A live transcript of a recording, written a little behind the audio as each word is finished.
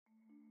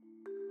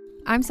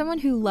I'm someone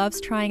who loves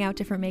trying out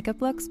different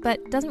makeup looks,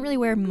 but doesn't really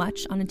wear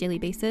much on a daily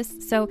basis,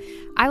 so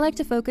I like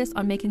to focus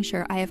on making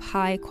sure I have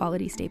high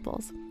quality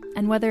staples.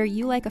 And whether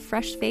you like a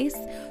fresh face,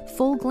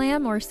 full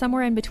glam, or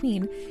somewhere in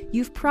between,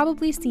 you've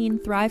probably seen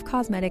Thrive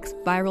Cosmetics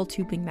Viral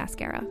Tubing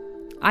Mascara.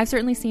 I've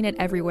certainly seen it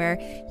everywhere.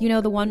 You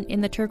know, the one in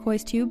the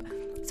turquoise tube?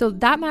 So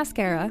that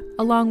mascara,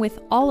 along with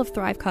all of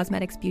Thrive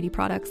Cosmetics beauty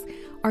products,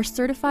 are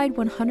certified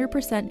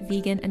 100%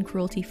 vegan and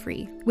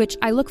cruelty-free, which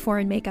I look for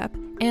in makeup,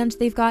 and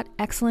they've got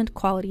excellent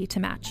quality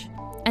to match.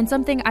 And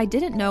something I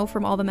didn't know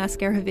from all the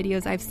mascara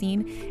videos I've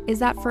seen is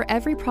that for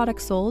every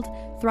product sold,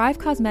 Thrive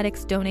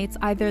Cosmetics donates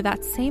either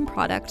that same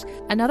product,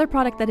 another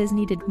product that is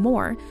needed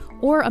more,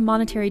 or a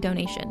monetary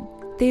donation.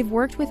 They've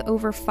worked with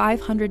over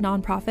 500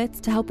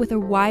 nonprofits to help with a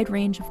wide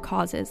range of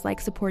causes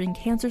like supporting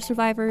cancer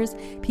survivors,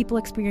 people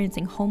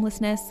experiencing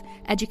homelessness,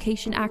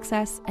 education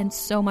access, and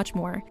so much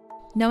more.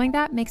 Knowing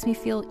that makes me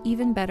feel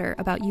even better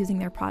about using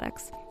their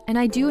products. And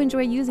I do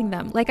enjoy using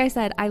them. Like I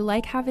said, I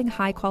like having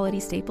high quality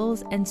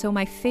staples, and so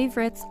my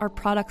favorites are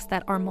products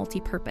that are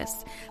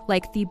multi-purpose,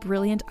 like the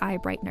Brilliant Eye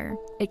Brightener.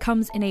 It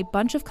comes in a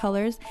bunch of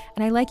colors,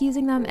 and I like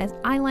using them as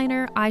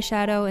eyeliner,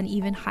 eyeshadow, and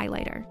even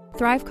highlighter.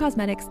 Thrive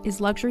Cosmetics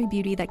is luxury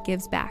beauty that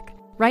gives back.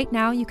 Right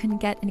now, you can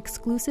get an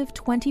exclusive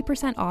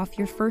 20% off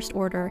your first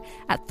order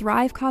at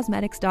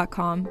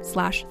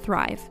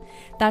thrivecosmetics.com/thrive.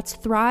 That's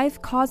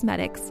Thrive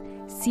Cosmetics,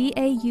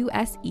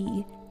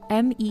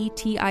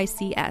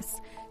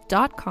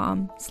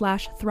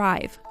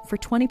 CAUSEMETICS.com/thrive for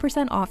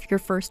 20% off your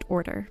first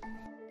order.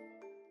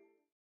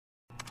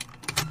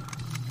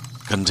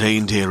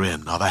 Contained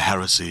herein are the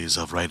heresies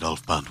of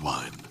Radolf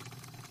Burntwine,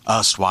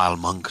 erstwhile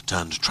monk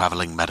turned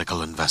traveling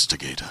medical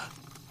investigator.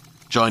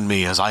 Join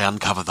me as I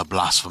uncover the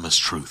blasphemous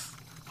truth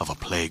of a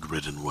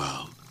plague-ridden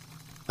world,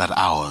 that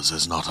ours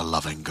is not a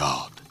loving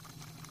God,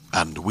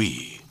 and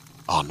we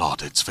are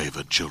not its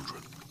favored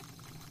children.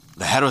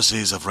 The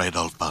Heresies of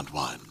Radolf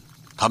Burntwine,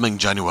 coming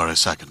January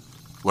 2nd,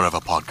 wherever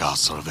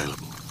podcasts are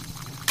available.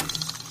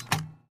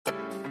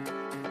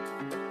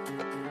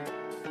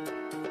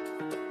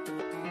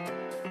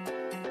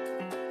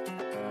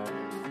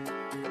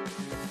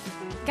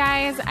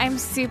 Guys, I'm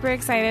super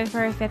excited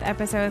for our 5th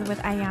episode with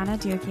Ayanna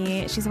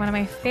Dookie. She's one of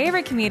my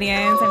favorite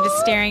comedians. I'm just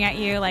staring at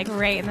you like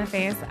right in the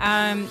face.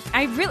 I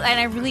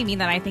really mean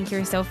that. I think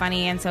you're so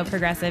funny and so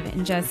progressive,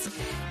 and just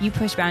you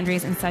push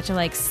boundaries in such a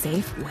like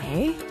safe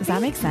way. Does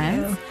that make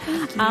sense?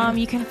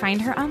 You can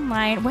find her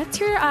online. What's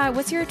your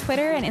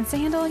Twitter and Insta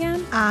handle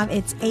again?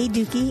 It's A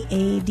Dookie,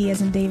 A D as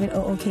in David,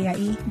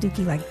 Ookie.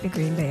 Dookie like the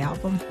Green Day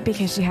album.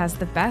 Because she has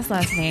the best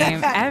last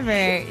name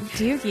ever,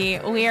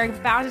 Dookie. We are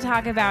about to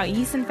talk about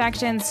yeast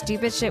infections,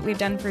 stupid shit we've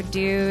done for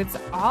dudes,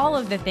 all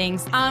of the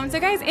things. So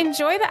guys,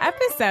 enjoy the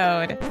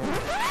episode.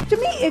 To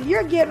me, if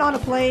you're getting on a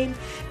plane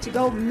to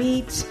go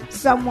meet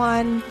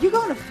someone, you're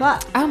going to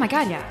fuck. Oh my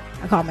God, yeah.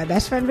 I called my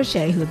best friend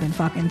Vache, who had been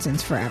fucking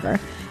since forever.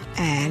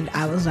 And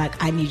I was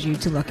like, I need you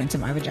to look into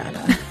my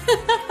vagina.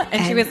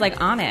 and she was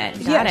like on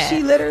it. Got it.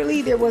 She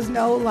literally, there was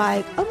no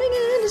like, oh my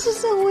God, this is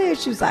so weird.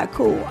 She was like,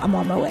 cool, I'm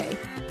on my way.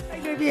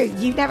 Like,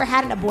 you've never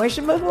had an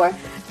abortion before?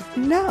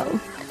 No.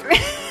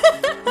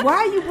 Why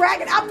are you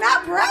bragging? I'm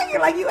not bragging.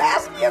 Like, you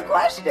asked me a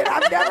question.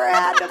 I've never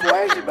had an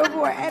abortion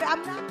before, and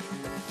I'm not.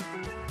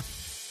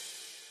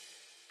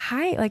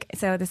 Hi,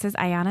 so this is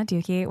Ayanna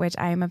Dookie, which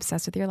I am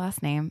obsessed with your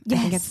last name. Yes.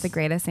 I think it's the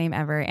greatest name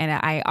ever, and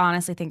I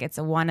honestly think it's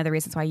one of the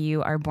reasons why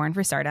you are born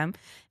for stardom,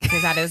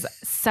 because that is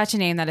such a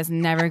name that is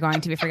never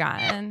going to be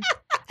forgotten.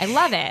 I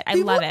love it.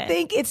 People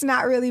think it's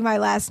not really my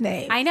last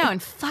name. I know,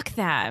 and fuck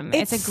them.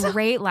 It's a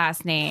great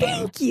last name.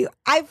 Thank you.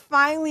 I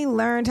finally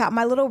learned how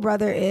my little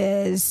brother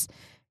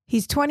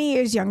he's 20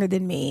 years younger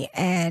than me.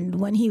 And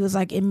when he was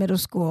like in middle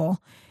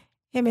school,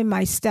 him and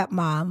my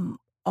stepmom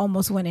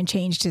almost went and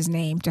changed his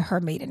name to her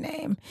maiden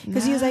name.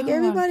 Because he was like,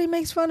 everybody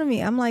makes fun of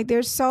me. I'm like,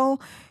 me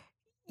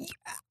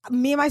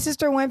and my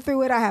sister went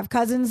through it. I have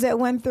cousins that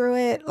went through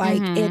it.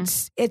 Like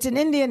it's an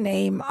Indian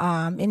name,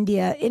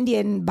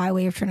 Indian by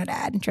way of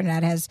Trinidad.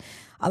 Trinidad has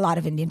a lot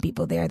of Indian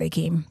people there. They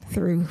came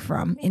through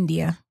from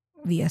India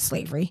via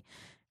slavery.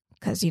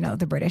 Because,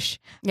 the British.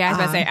 Yeah, I was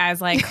about to say,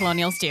 as like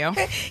colonials do.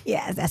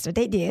 Yeah, that's what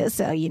they do.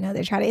 So,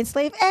 they try to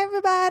enslave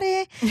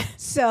everybody.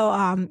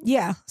 So,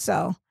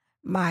 So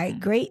my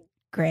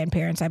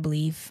great-grandparents, I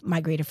believe,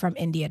 migrated from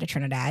India to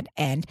Trinidad.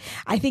 And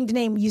I think the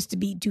name used to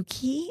be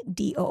Dookie,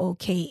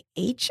 Dookhie.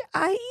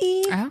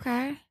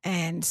 Okay.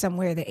 And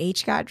somewhere the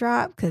H got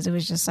dropped because it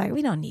was just like,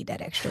 we don't need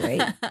that extra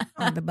weight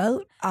on the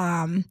boat.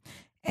 And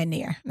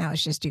now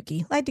it's just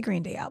Dookie, like the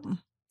Green Day album.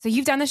 So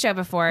you've done the show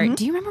before. Mm-hmm.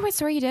 Do you remember what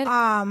story you did?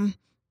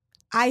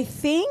 I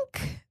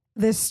think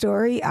the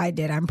story I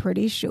did, I'm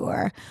pretty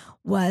sure,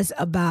 was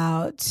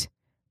about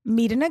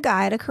meeting a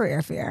guy at a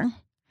career fair.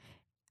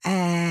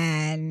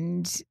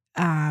 And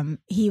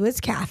he was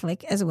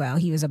Catholic as well.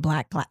 He was a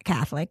black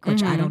Catholic,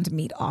 which I don't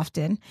meet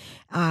often.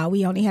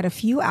 We only had a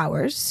few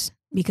hours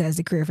because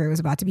the career fair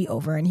was about to be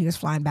over, and he was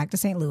flying back to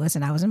St. Louis,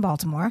 and I was in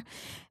Baltimore.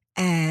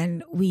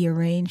 And we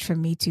arranged for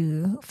me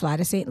to fly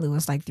to St.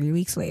 Louis like 3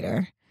 weeks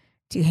later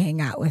to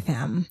hang out with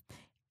him.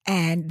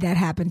 And that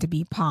happened to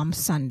be Palm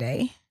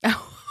Sunday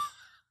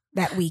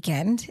that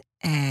weekend.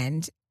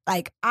 And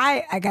like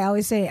I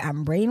always say,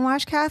 I'm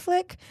brainwashed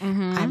Catholic.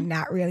 I'm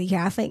not really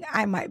Catholic.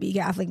 I might be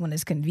Catholic when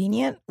it's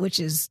convenient, which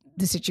is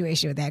the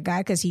situation with that guy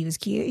because he was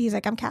cute. He's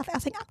like, I'm Catholic. I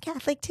was like, I'm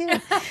Catholic too,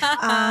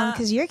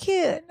 because you're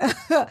cute.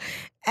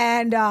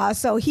 And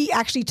so he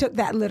actually took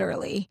that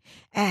literally.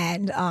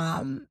 And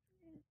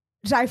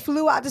so I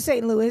flew out to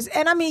St. Louis.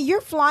 And I mean, you're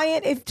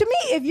flying.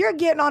 If you're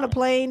getting on a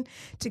plane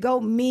to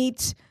go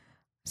meet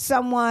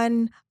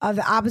someone of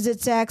the opposite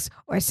sex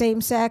or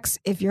same sex,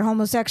 if you're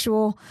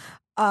homosexual,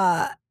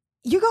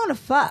 you're going to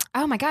fuck.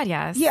 Oh my God,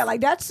 yes. Yeah,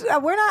 like that's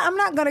I'm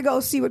not going to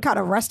go see what kind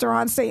of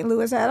restaurants St.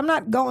 Louis had. I'm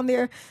not going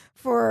there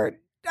for,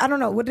 I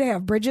don't know, would they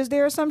have bridges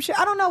there or some shit?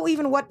 I don't know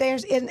even what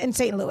there's in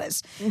St.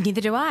 Louis.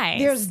 Neither do I.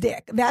 There's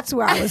dick. That's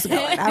where I was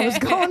going. I was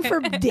going for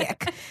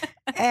dick.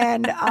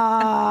 And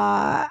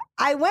I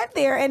went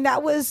there and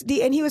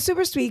and he was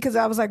super sweet because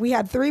I was like, we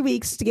had 3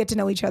 weeks to get to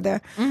know each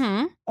other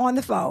on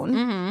the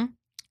phone.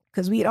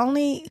 Because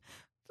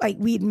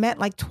we'd met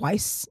like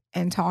twice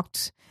and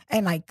talked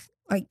and like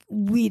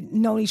we'd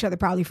known each other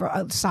probably for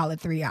a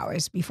solid 3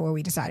 hours before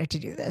we decided to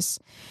do this.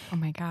 Oh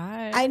my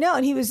God. I know.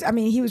 And he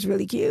was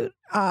really cute.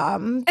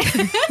 And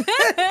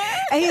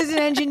he was an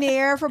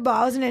engineer for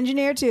I was an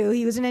engineer too.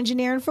 He was an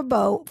engineer for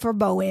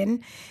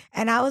Boeing.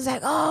 And I was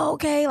like, oh,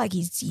 okay. Like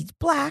he's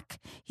black.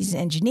 He's an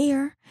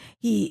engineer.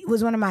 He's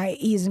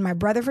in my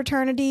brother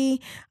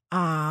fraternity.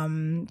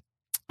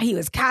 He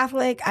was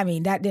Catholic. I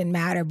mean, that didn't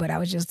matter, but I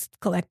was just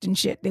collecting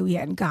shit that we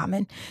had in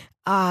common.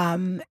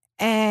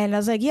 And I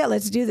was like, yeah,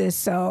 let's do this.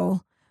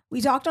 So we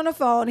talked on the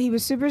phone. He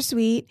was super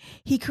sweet.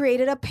 He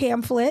created a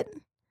pamphlet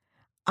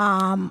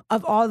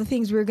of all the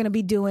things we were going to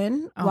be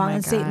doing while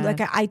in St. like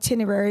an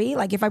itinerary.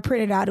 Like if I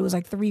printed out, it was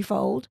like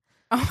threefold.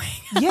 Oh my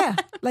God. Yeah.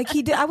 Like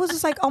he did. I was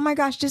just like, oh my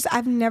gosh,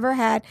 I've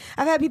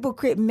had people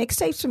create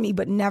mixtapes for me,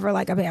 but never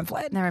like a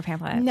pamphlet. Never a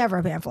pamphlet. Never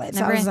a pamphlet.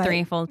 Never so a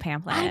threefold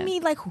pamphlet. I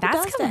mean, like, who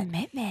That's does that?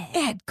 commitment.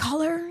 It had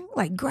color,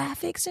 like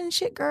graphics and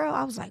shit, girl.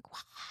 I was like,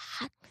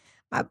 what?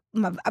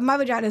 My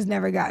vagina's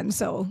never gotten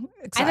so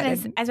excited. I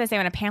was going to say,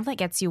 when a pamphlet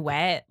gets you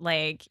wet,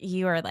 like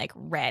you are like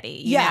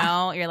ready, you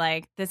know? You're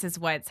like, this is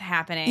what's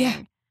happening.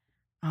 Yeah.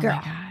 Oh Girl.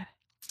 my God.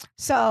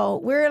 So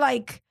we're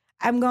like,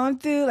 I'm going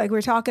through, like,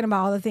 we're talking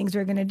about all the things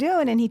we're going to do.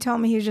 And then he told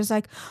me, he was just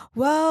like,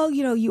 well,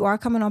 you know, you are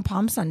coming on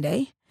Palm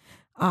Sunday,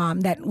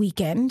 that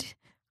weekend.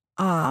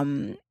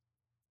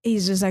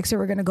 He's just like, so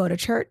we're going to go to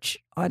church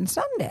on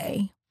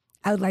Sunday.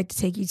 I would like to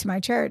take you to my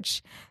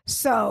church.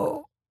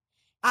 So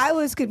I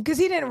was, because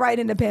he didn't write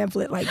in the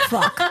pamphlet like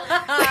fuck.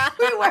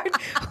 we weren't,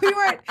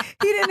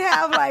 he didn't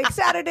have like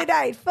Saturday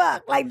night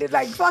fuck, like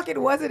fucking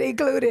wasn't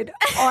included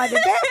on the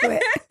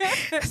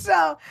pamphlet.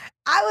 So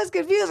I was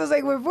confused. I was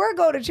like, well, if we're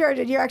going to church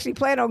and you're actually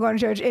planning on going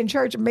to church and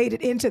church made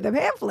it into the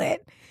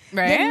pamphlet,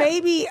 right? Then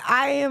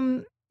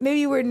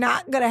maybe we're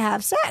not going to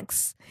have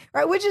sex.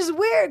 Right, which is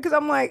weird because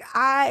I'm like,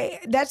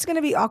 that's going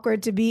to be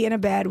awkward to be in a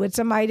bed with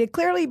somebody that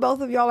clearly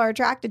both of y'all are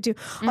attracted to,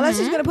 unless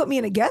he's going to put me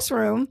in a guest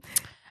room.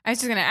 I was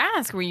just going to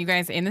ask, were you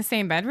guys in the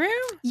same bedroom?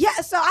 Yeah,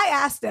 so I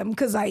asked them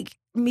because, like,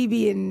 me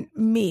being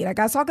me, like,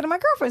 I was talking to my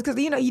girlfriends because,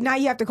 you know, now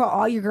you have to call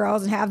all your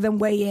girls and have them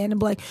weigh in and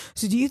be like,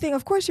 so do you think,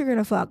 of course you're going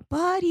to fuck,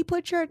 but he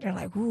put church? They're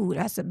like, ooh,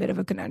 that's a bit of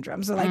a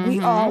conundrum. So, like, we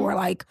all were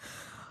like,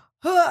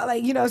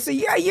 like, you know, so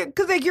yeah,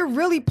 because like you're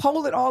really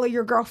polling all of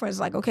your girlfriends,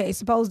 like, okay,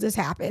 suppose this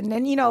happened.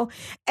 And, you know,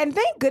 and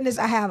thank goodness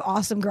I have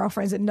awesome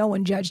girlfriends that no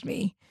one judged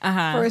me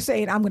for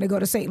saying I'm going to go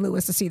to St.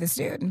 Louis to see this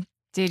dude.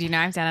 Dude, you know,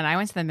 I've done it. I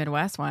went to the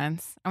Midwest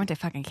once. I went to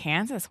fucking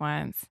Kansas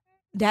once.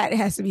 That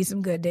has to be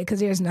some good dick because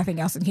there's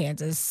nothing else in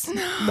Kansas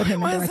but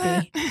him and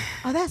Dorothy.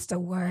 Oh, that's the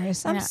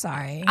worst. I'm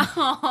sorry.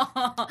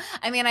 Oh,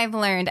 I mean, I've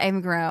learned,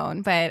 I've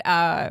grown, but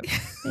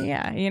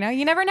yeah, you know,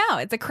 you never know.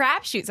 It's a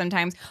crapshoot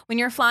sometimes. When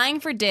you're flying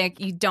for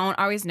dick, you don't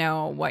always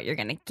know what you're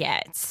gonna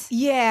get.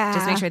 Yeah,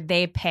 just make sure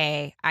they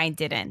pay. I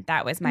didn't.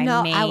 That was my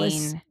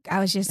main. I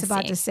was just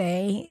about to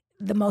say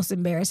the most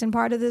embarrassing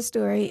part of this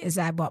story is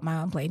I bought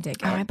my own plane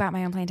ticket. Oh, I bought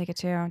my own plane ticket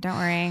too. Don't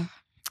worry.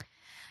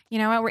 You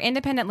know what? We're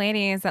independent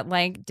ladies that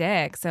like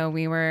dick. So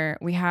we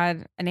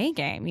had an A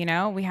game, you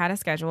know? We had a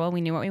schedule.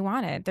 We knew what we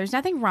wanted. There's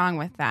nothing wrong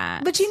with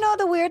that. But you know,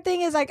 the weird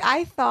thing is, like,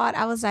 I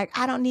was like,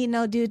 I don't need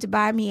no dude to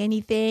buy me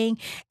anything.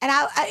 And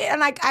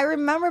I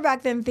remember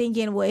back then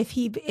thinking, well, if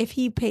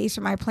he pays for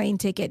my plane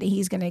ticket,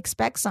 he's going to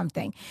expect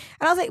something.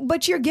 And I was like,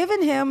 but you're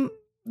giving him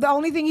the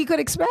only thing he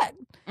could expect.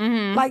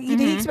 Like, did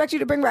he expect you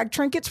to bring back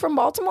trinkets from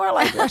Baltimore?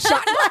 Like a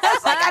shot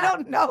glass? Like, I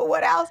don't know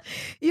what else.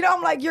 You know,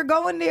 I'm like, you're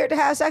going there to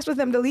have sex with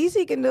him. The least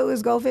he can do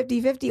is go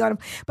 50-50 on him.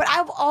 But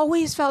I've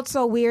always felt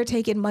so weird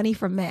taking money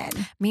from men.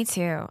 Me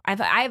too.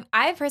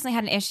 I've personally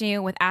had an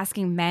issue with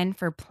asking men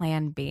for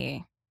plan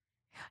B.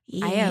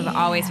 I have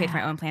always paid for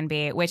my own plan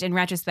B, which in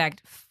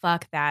retrospect,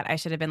 fuck that. I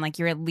should have been like,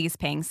 you're at least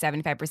paying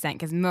 75%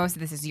 because most of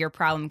this is your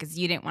problem because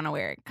you didn't want to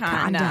wear a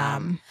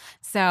condom.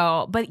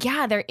 So, but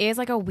yeah, there is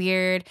like a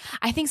weird,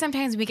 I think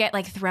sometimes we get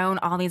like thrown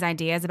all these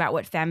ideas about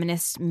what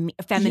feminism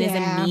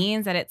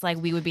means, that it's like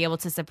we would be able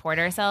to support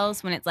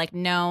ourselves when it's like,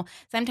 no,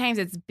 sometimes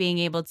it's being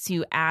able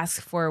to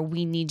ask for,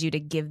 we need you to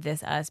give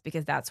this us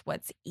because that's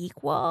what's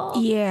equal.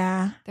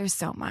 Yeah. There's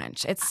so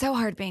much. It's so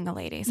hard being a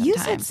lady sometimes.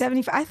 You said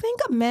 75. I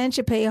think a man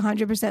should pay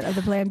 100% of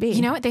the plan B.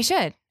 You know what? They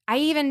should. I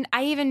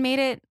even made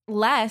it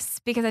less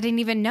because I didn't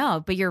even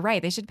know. But you're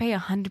right. They should pay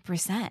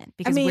 100%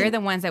 because we're the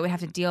ones that would have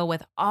to deal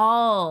with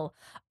all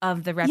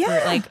of the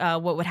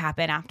what would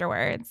happen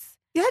afterwards.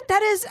 Yeah,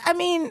 that is. I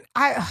mean,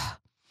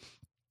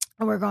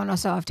 we're going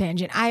off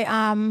tangent.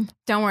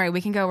 Don't worry. We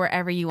can go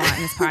wherever you want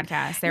in this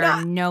podcast. There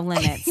are no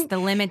limits. The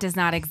limit does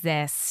not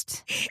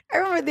exist. I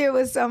remember there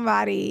was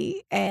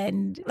somebody,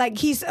 and like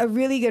he's a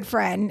really good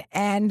friend,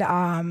 and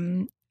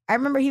I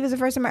remember he was the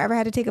first time I ever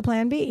had to take a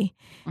plan B.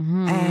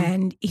 Mm-hmm.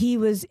 And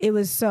he's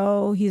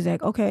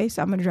like, okay,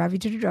 so I'm going to drive you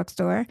to the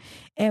drugstore.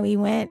 And we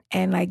went,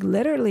 and like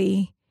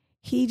literally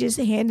he just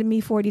handed me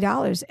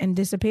 $40 and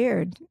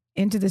disappeared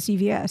into the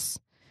CVS.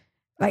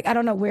 Like, I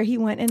don't know where he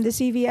went in the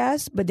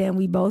CVS, but then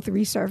we both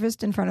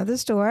resurfaced in front of the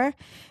store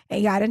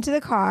and got into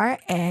the car.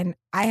 And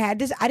I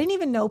didn't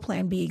even know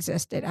plan B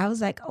existed. I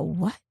was like, oh,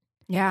 what?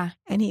 Yeah.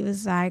 And he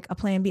was like, a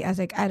plan B. I was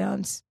like,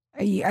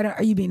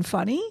 are you being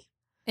funny?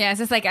 Yeah, is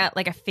this like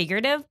a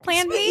figurative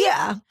plan B?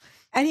 Yeah.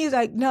 And he was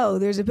like, no,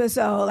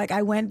 so like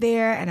I went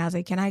there and I was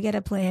like, can I get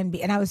a plan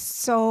B? And I was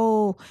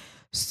so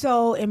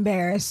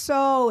embarrassed.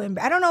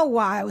 I don't know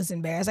why I was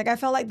embarrassed. Like I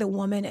felt like the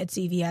woman at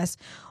CVS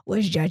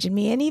was judging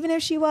me. And even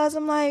if she was,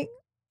 I'm like,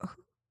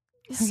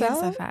 who gives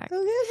a fuck?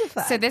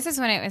 So this is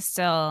when it was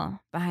still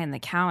behind the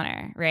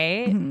counter,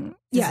 right? Mm-hmm.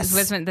 Yes.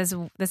 This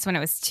when it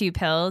was 2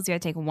 pills. You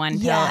had to take 1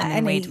 pill and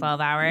then wait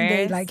 12 hours.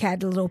 They like had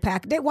the little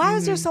pack. Why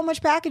is there so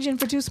much packaging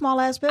for 2 small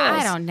ass pills?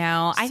 I don't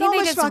know. I think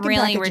they just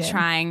really were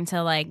trying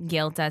to like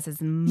guilt us as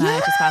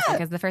much as possible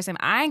because the first time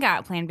I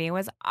got Plan B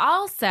was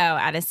also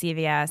at a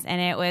CVS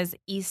and it was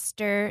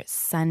Easter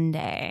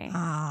Sunday.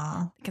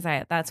 Oh.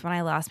 Because that's when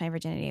I lost my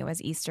virginity. It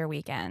was Easter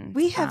weekend.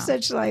 We have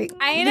such like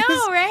I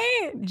know,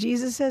 right?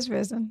 Jesus has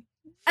risen.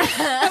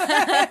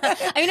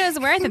 I mean, it was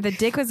worth it. The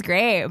dick was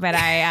great, but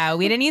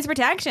we didn't use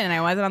protection.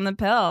 I wasn't on the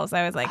pill, so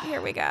I was like,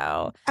 "Here we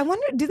go." I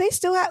wonder, do they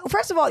still have?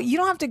 First of all, you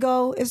don't have to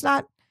go. It's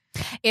not.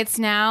 It's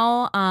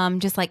now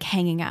just like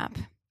hanging up.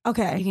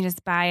 Okay, you can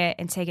just buy it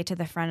and take it to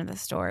the front of the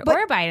store,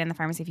 or buy it in the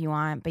pharmacy if you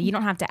want. But you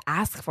don't have to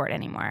ask for it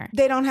anymore.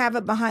 They don't have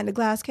it behind the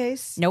glass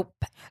case. Nope.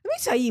 Let me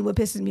tell you what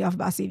pisses me off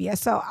about CVS.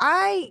 So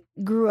I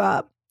grew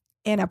up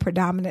in a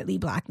predominantly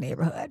Black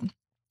neighborhood,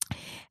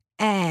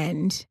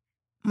 and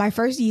my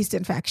first yeast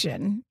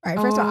infection, right?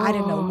 First of all, I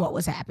didn't know what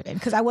was happening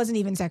because I wasn't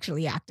even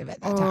sexually active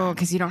at that time. Oh,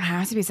 because you don't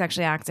have to be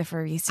sexually active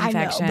for a yeast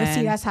infection. I know, but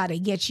see, that's how they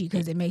get you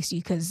because it makes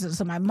you,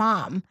 so my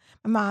mom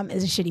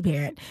is a shitty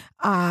parent.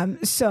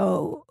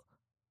 So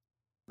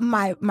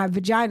my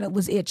vagina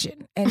was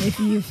itching. And if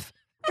you've,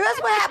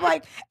 that's what happened.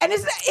 Like, and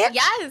it's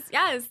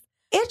yes.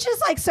 It's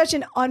just like such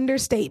an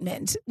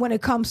understatement when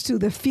it comes to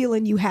the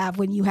feeling you have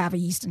when you have a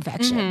yeast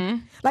infection. Mm-hmm.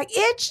 Like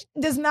itch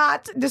does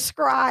not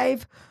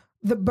describe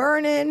the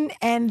burning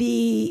and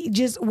the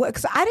just what,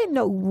 because I didn't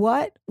know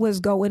what was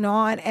going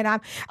on. And I'm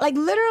like,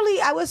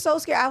 literally, I was so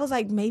scared. I was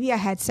like, maybe I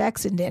had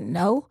sex and didn't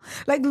know.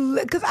 Like,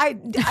 because I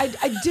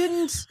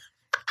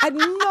had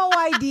no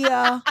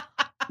idea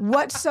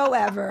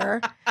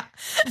whatsoever.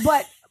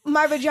 But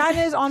my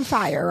vagina is on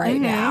fire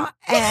right now.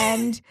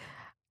 And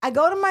I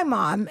go to my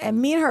mom,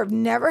 and me and her have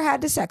never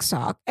had the sex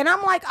talk. And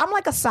I'm like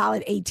a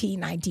solid 18,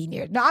 19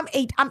 years. No,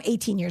 I'm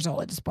 18 years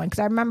old at this point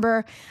because I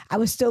remember I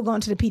was still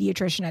going to the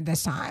pediatrician at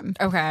this time.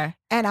 Okay.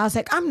 And I was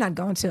like, I'm not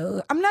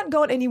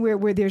going anywhere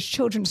where there's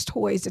children's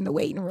toys in the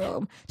waiting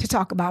room to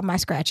talk about my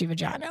scratchy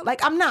vagina.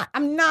 Like, I'm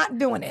not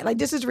doing it. Like,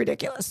 this is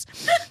ridiculous.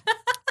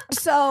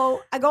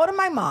 So I go to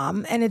my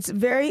mom, and it's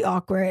very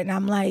awkward. And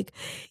I'm like,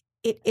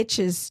 it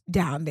itches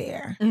down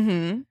there.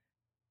 Mm-hmm.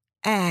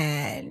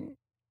 And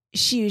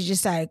she was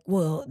just like,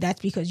 well,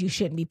 that's because you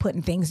shouldn't be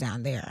putting things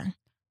down there.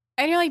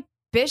 And you're like,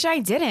 bitch, I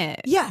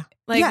didn't. Yeah.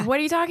 Like, what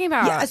are you talking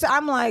about? Yeah. So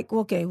I'm like,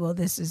 okay, well,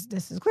 this is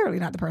clearly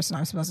not the person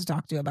I'm supposed to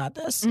talk to about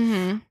this.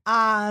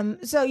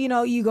 Mm-hmm. So,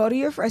 you go to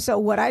your friend. So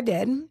what I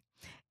did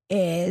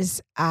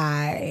is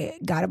I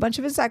got a bunch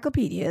of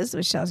encyclopedias,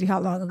 which tells you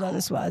how long ago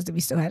this was, that we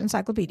still had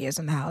encyclopedias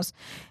in the house.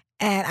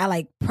 And I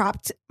like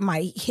propped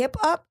my hip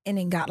up and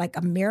then got like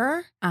a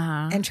mirror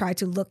and tried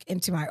to look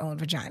into my own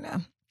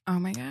vagina. Oh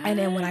my God. And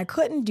then when I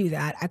couldn't do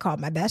that, I called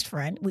my best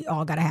friend. We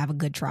all got to have a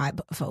good tribe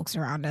of folks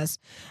around us.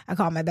 I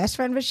called my best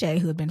friend, Vache,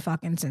 who had been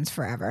fucking since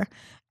forever.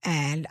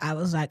 And I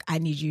was like, I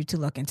need you to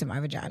look into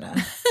my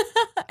vagina.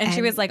 and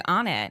she was like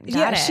on it.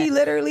 Got it. She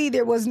literally,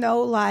 there was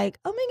no like,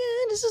 oh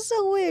my God, this is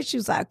so weird. She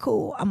was like,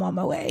 cool, I'm on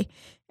my way.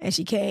 And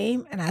she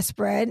came and I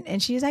spread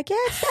and she was like, yeah,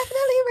 it's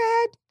definitely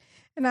red.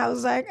 And I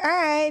was like, all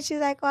right. She's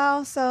like,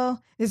 well, so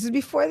this is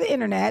before the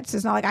internet. So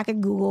it's not like I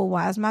could Google,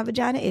 why is my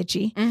vagina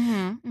itchy?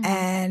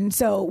 And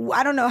so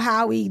I don't know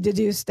how we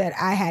deduced that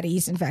I had a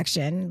yeast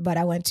infection, but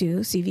I went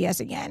to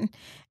CVS again.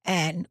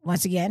 And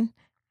once again,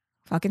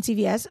 fucking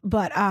CVS.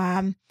 But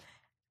I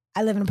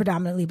live in a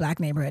predominantly Black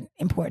neighborhood,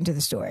 important to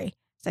the story.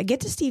 So I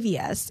get to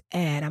CVS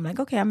and I'm like,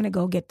 okay, I'm going to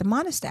go get the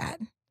Monistat.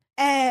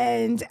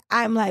 And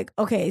I'm like,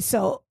 okay,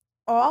 so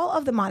all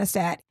of the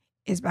Monistat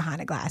is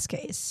behind a glass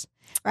case,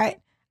 right?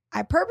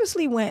 I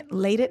purposely went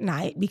late at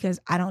night because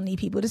I don't need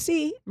people to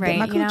see that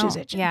my cooch is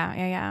itching.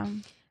 Yeah.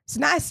 So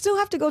now I still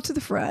have to go to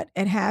the front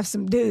and have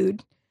some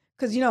dude,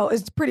 because,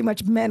 it's pretty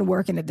much men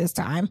working at this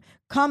time,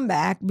 come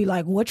back, be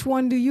like, which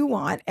one do you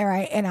want? All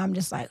right. And I'm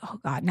just like, oh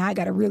God, now I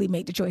got to really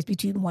make the choice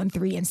between 1,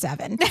 3, and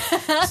 7.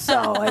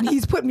 And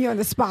he's putting me on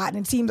the spot.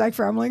 And it seems like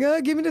I'm like,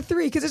 oh, give me the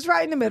 3 because it's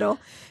right in the middle.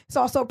 It's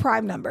also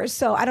prime numbers.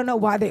 So I don't know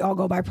why they all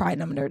go by prime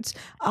numbers.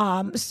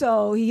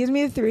 So he gives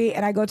me the 3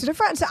 and I go to the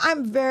front. So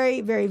I'm very,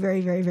 very,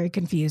 very, very, very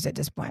confused at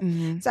this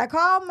point. So I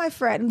call my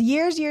friend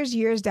years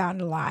down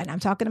the line.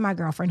 I'm talking to my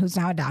girlfriend who's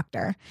now a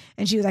doctor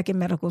and she was like in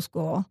medical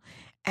school.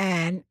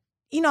 And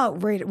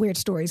weird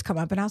stories come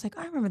up. And I was like,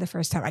 I remember the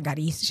first time I got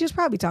yeast. She was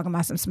probably talking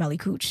about some smelly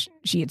cooch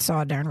she had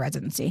saw during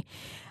residency.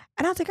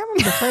 And I was like, I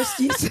remember the first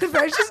yeast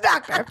infection. She's a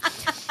doctor.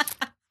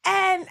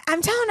 And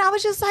I'm telling her, I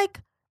was just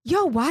like,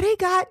 yo, why they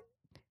got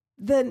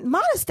the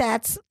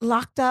Monistats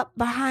locked up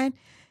behind?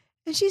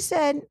 And she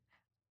said,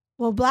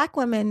 well, Black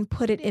women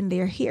put it in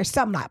their hair.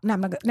 Some not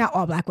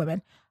all Black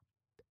women.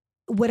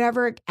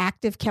 Whatever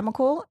active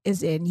chemical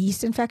is in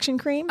yeast infection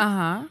cream,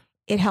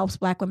 it helps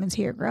Black women's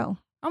hair grow.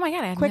 Oh my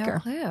God, I had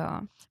quicker. No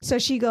clue. So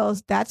she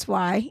goes, that's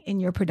why in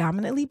your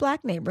predominantly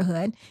Black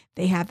neighborhood,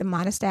 they have the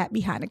Monistat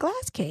behind a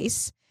glass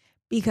case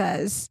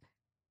because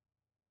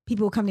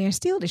people will come there and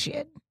steal the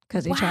shit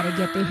because they try to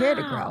get their hair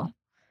to grow.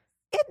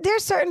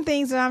 There's certain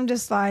things that I'm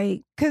just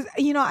like, because,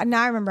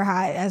 now I remember how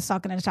I was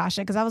talking to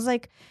Natasha because I was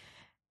like,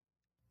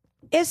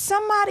 if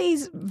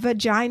somebody's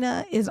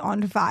vagina is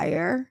on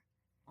fire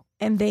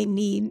and they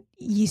need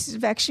yeast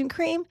infection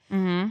cream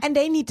and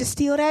they need to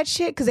steal that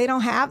shit because they don't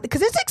have, because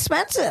it's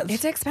expensive.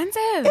 It's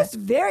expensive. It's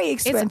very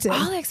expensive.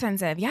 It's all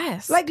expensive,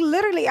 yes. Like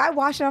literally, I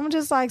watch it. I'm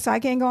just like, so I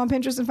can't go on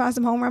Pinterest and find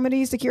some home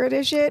remedies to cure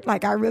this shit.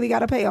 Like I really got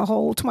to pay a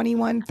whole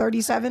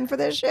 $21.37 for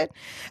this shit.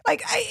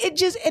 Like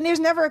and there's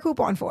never a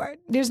coupon for it.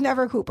 There's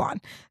never a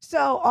coupon. So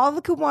all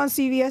the coupons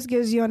CVS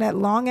gives you on that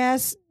long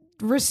ass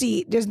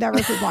receipt, there's never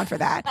a coupon for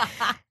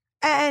that.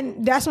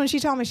 And that's when she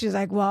told me, she's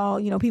like,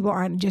 well, people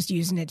aren't just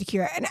using it to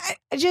cure it. And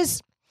I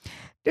just,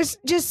 there's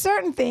just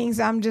certain things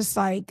I'm just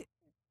like,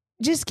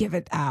 just give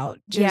it out.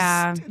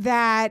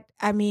 The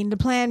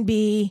plan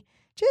B,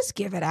 just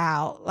give it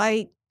out.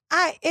 Like,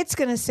 it's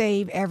going to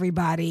save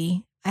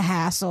everybody a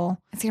hassle.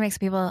 It's going to make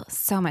people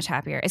so much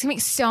happier. It's going to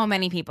make so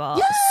many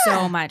people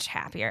so much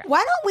happier.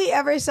 Why don't we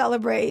ever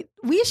celebrate?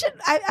 We should,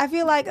 I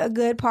feel like a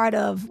good part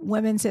of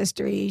women's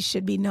history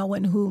should be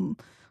knowing who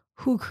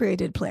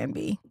created Plan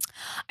B.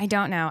 I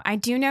don't know. I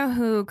do know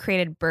who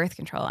created birth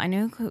control. I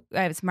know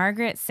it was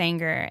Margaret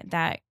Sanger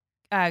that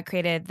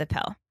created the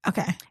pill.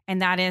 Okay.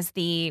 And that is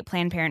the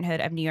Planned Parenthood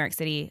of New York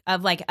City,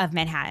 of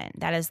Manhattan.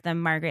 That is the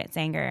Margaret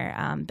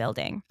Sanger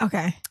building.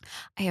 Okay.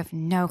 I have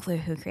no clue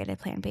who created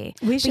Plan B.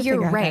 But you're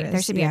right.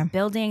 There should be a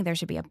building. There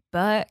should be a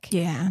book.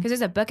 Yeah. Because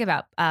there's a book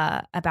about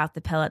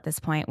the pill at this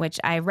point, which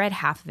I read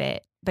half of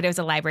it, but it was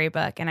a library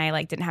book and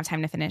I didn't have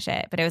time to finish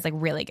it, but it was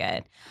really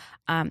good.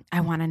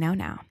 I want to know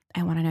now.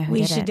 I want to know who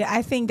did it.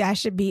 I think that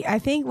should be, I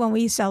think when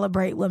we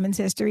celebrate Women's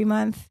History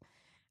Month,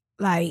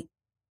 like,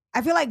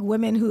 I feel like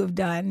women who have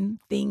done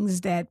things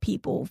that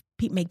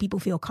make people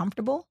feel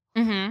comfortable,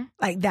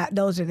 like that,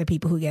 those are the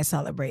people who get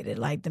celebrated,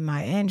 like the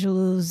Maya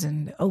Angelou's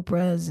and the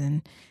Oprahs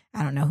and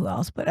I don't know who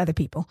else, but other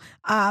people.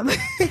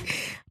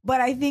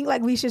 But I think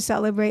like we should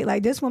celebrate,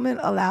 like this woman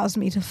allows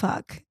me to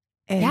fuck.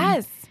 And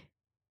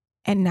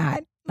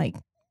not like,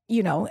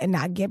 and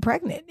not get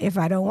pregnant if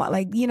I don't want,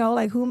 like,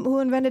 like who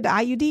invented the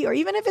IUD, or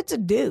even if it's a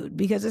dude,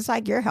 because it's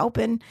like you're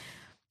helping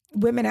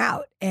women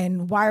out.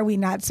 And why are we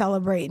not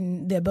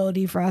celebrating the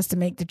ability for us to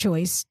make the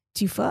choice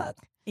to fuck?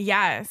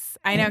 Yes,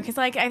 I know. Because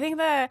I think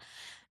the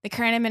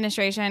current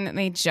administration,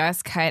 they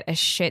just cut a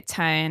shit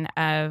ton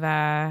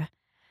of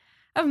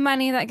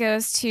money that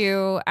goes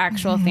to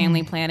actual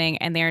family planning,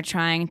 and they're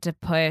trying to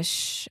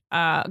push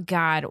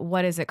God,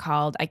 what is it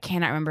called? I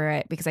cannot remember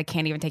it because I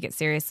can't even take it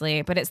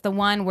seriously, but it's the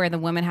one where the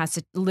woman has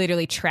to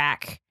literally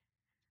track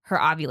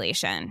her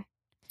ovulation.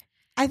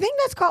 I think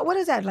that's called, what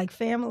is that, like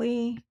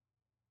family?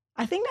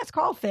 I think that's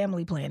called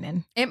family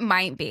planning. It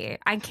might be.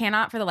 I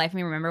cannot for the life of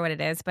me remember what it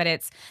is, but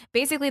it's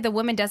basically the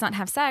woman does not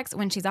have sex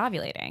when she's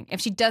ovulating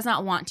if she does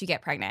not want to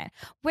get pregnant,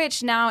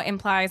 which now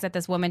implies that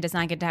this woman does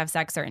not get to have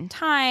sex certain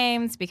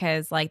times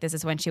because this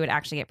is when she would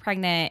actually get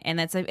pregnant. And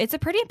it's a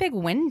pretty big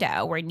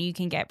window where you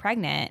can get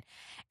pregnant.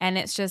 And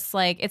it's just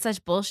it's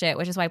such bullshit,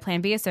 which is why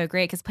Plan B is so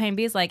great, because Plan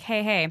B is like,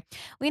 hey,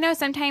 we know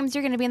sometimes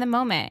you're going to be in the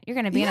moment. You're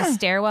going to be in a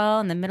stairwell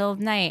in the middle of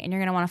the night and you're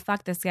going to want to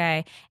fuck this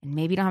guy. And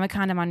maybe you don't have a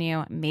condom on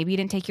you. Maybe you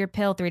didn't take your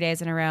pill 3 days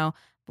in a row.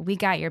 we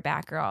got your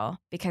back, girl,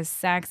 because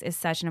sex is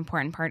such an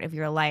important part of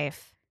your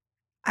life,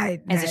 as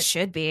it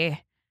should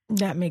be.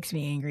 That makes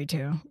me angry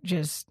too.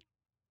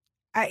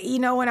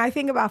 When I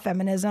think about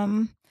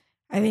feminism,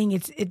 I think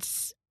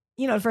it's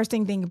the first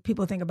thing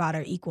people think about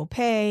are equal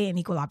pay and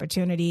equal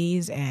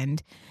opportunities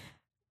and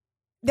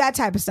that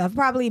type of stuff.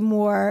 Probably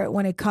more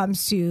when it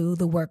comes to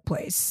the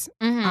workplace.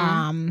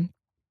 Mm-hmm.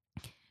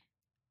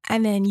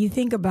 And then you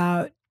think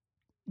about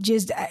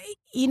just,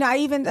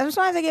 sometimes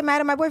I get mad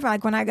at my boyfriend,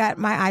 like when I got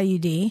my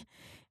IUD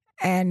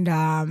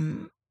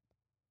and,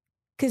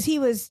 cause he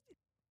was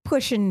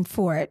pushing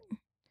for it.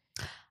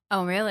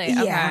 Oh, really?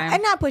 Yeah. Okay.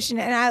 And not pushing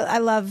it. And I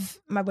love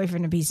my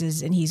boyfriend to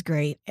pieces and he's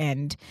great.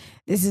 And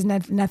this is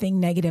nothing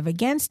negative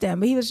against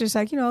him. But he was just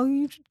like,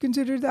 you should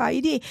consider the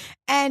IUD.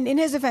 And in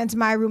his defense,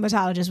 my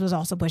rheumatologist was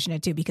also pushing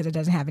it too because it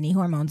doesn't have any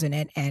hormones in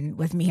it. And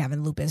with me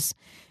having lupus,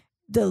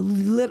 the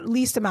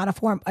least amount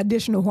of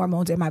additional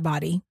hormones in my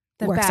body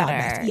works out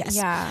best. Yes.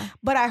 Yeah.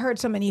 But I heard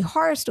so many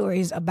horror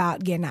stories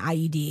about getting an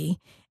IUD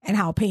and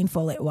how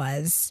painful it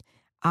was.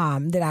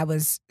 That I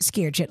was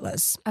scared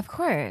shitless. Of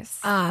course.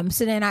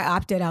 So then I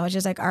opted. I was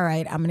just like, all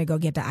right, I'm going to go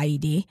get the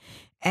IUD.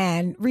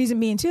 And reason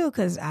being too,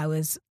 because I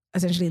was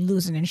essentially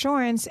losing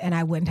insurance and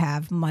I wouldn't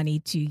have money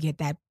to get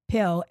that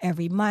pill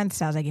every month.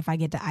 So I was like, if I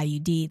get the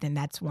IUD, then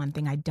that's one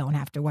thing I don't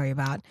have to worry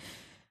about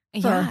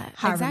for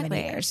however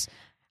many years.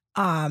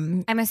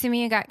 I'm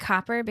assuming you got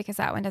copper because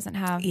that one doesn't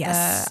have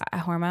the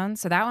hormones.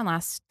 So that one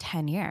lasts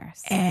 10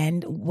 years.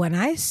 And when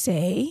I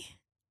say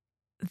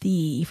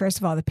first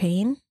of all, the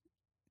pain,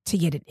 to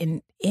get it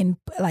in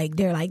like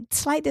they're like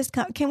slight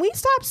discomfort. Can we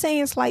stop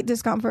saying slight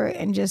discomfort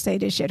and just say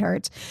this shit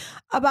hurts?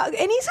 About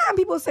anytime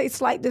people say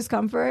slight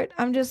discomfort,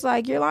 I'm just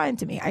like, you're lying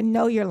to me. I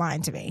know you're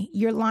lying to me.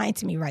 You're lying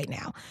to me right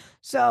now.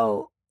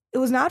 So it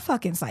was not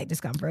fucking slight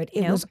discomfort.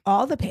 It was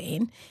all the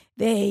pain.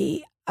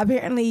 They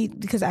apparently,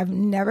 because I've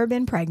never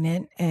been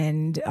pregnant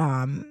and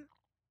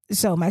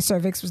so my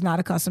cervix was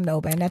not accustomed to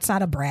open. That's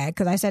not a brag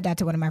because I said that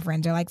to one of my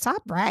friends. They're like,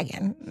 stop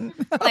bragging.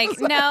 Like,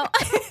 no.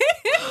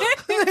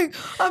 Like,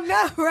 I'm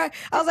not right.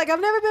 I was like,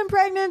 I've never been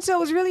pregnant, so it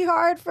was really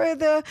hard for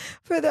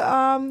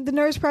the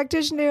nurse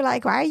practitioner.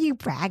 Like, why are you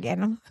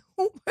bragging?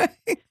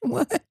 Like,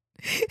 what?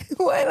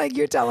 What? Like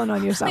you're telling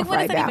on yourself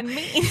like, right now? What does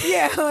that even mean?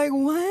 Yeah. Like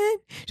what?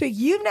 So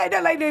you've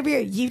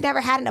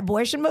never had an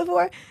abortion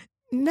before?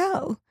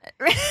 No.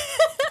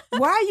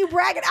 Why are you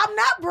bragging? I'm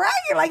not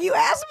bragging. Like you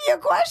asked me a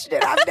question.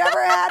 I've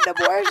never had an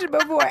abortion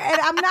before. And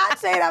I'm not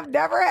saying I've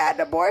never had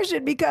an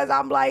abortion because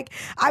I'm like,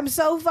 I'm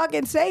so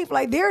fucking safe.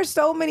 Like there are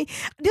so many.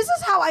 This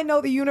is how I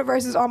know the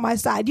universe is on my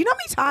side. You know how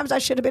many times I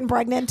should have been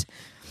pregnant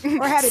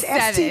or had an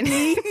 7.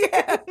 STD?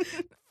 Yeah.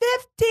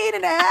 15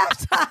 and a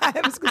half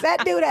times because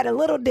that dude had a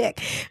little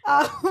dick.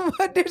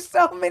 But there's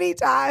so many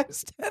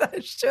times that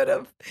I should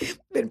have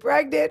been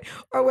pregnant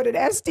or with an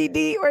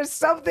STD or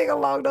something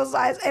along those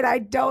lines, and I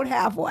don't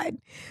have one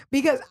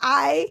because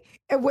I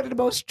am one of the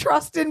most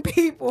trusting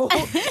people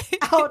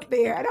out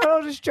there. I don't know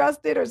if it's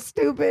trusted or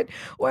stupid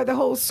or the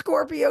whole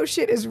Scorpio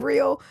shit is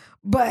real,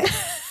 but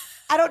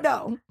I don't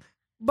know.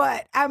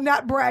 But I'm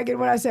not bragging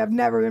when I say I've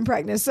never been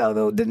pregnant.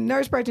 So the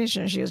nurse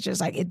practitioner, she was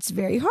just like, it's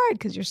very hard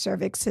because your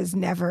cervix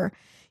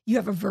you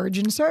have a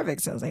virgin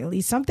cervix. I was like, at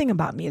least something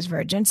about me is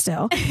virgin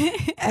still.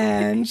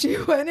 And she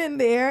went in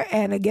there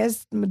and I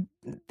guess my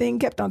thing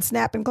kept on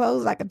snapping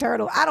closed like a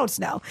turtle. I don't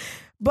know.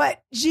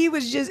 But she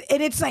was just,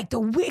 and it's like the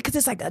weird, because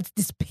it's like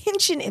this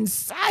pinching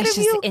inside it's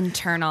of you. It's just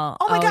internal.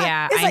 Oh my God.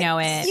 Yeah, it's I know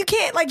it. You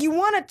can't, like you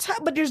want to touch,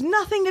 but there's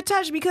nothing to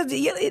touch because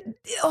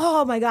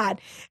oh my God.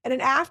 And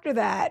then after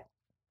that,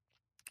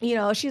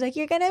 she's like,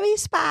 you're going to be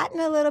spotting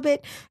a little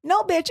bit.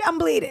 No, bitch, I'm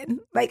bleeding.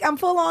 Like, I'm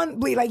full on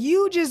bleed. Like,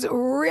 you just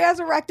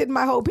resurrected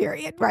my whole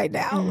period right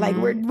now. Mm-hmm. Like,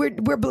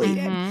 we're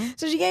bleeding. Mm-hmm.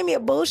 So she gave me a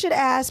bullshit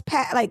ass,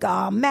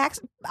 Max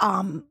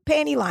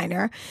panty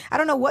liner. I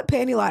don't know what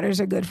panty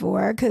liners are good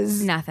for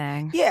because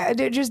nothing. Yeah,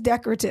 they're just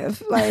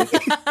decorative. Like,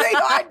 they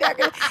are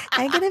decorative.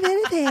 I'm going to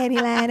fit a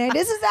panty liner.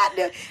 This is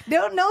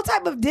not, no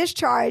type of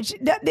discharge.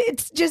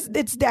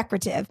 It's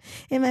decorative.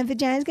 And my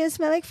vagina's going to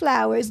smell like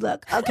flowers.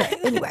 Look, okay.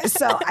 Anyway,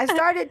 so I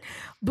started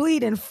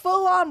bleeding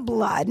full on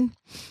blood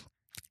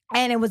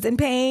and it was in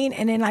pain.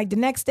 And then like the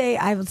next day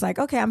I was like,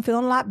 okay, I'm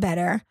feeling a lot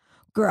better.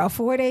 Girl,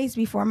 4 days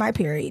before my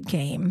period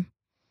came,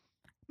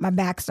 my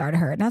back started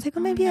hurting. I was like,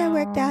 well, maybe I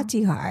worked out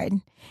too hard.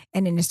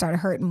 And then it started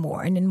hurting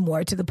more and then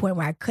more to the point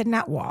where I could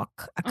not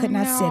walk. I could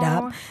not sit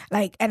up.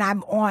 Like, and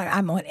I'm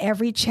on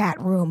every chat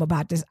room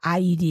about this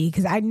IUD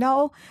because I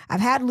know I've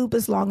had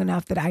lupus long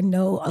enough that I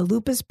know a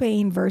lupus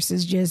pain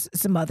versus just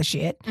some other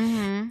shit.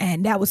 Mm-hmm.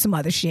 And that was some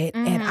other shit.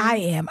 Mm-hmm.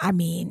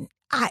 And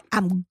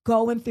I'm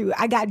going through,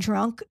 I got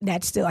drunk. I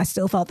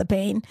still felt the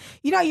pain.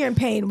 You're in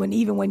pain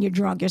even when you're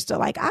drunk, you're still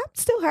like, I'm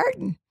still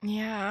hurting.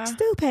 Yeah.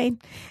 Still pain.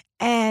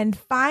 And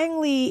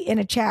finally in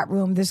a chat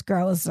room, this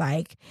girl was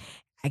like,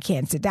 I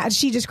can't sit down.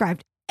 She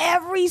described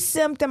every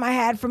symptom I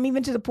had from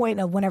even to the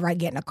point of whenever I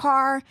get in a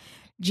car,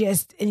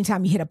 just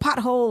anytime you hit a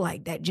pothole,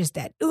 like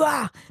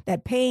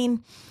that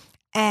pain.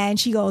 And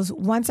she goes,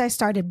 once I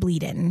started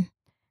bleeding,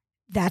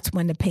 that's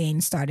when the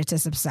pain started to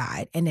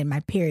subside. And then my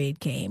period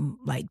came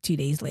like 2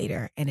 days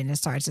later, and then it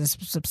started to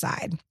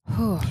subside.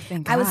 Oh,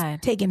 thank God. I was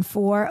taking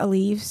 4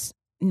 Aleve,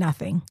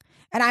 nothing.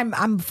 And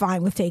I'm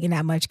fine with taking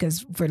that much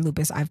because for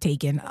lupus, I've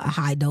taken a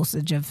high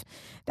dosage of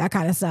that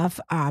kind of stuff.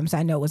 So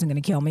I know it wasn't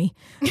going to kill me,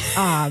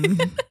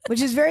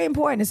 which is very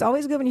important. It's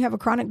always good when you have a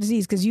chronic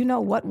disease because you know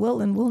what will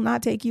and will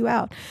not take you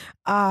out.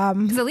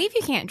 Because Aleve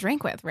you can't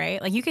drink with,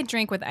 right? Like you could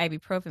drink with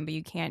ibuprofen, but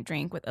you can't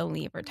drink with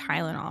Aleve or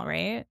Tylenol,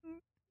 right?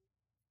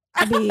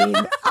 I mean,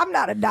 I'm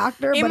not a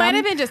doctor. It but might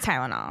have been just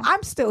Tylenol.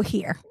 I'm still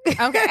here.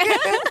 Okay.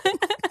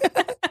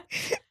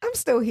 I'm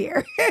still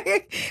here.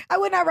 I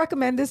would not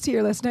recommend this to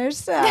your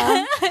listeners.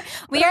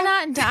 We are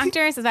not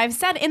doctors, as I've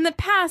said in the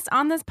past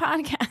on this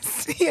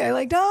podcast. Yeah,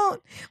 like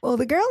don't. Well,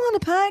 the girl on the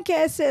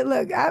podcast said,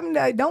 "Look,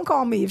 don't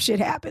call me if shit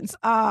happens."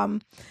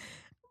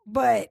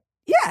 But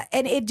yeah,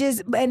 and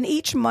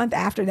each month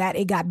after that,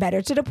 it got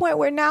better to the point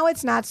where now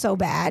it's not so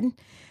bad.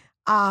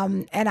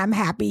 And I'm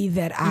happy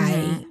that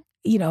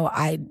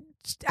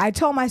I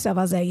told myself,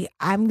 I was like,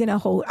 I'm going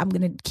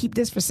to keep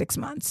this for 6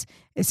 months.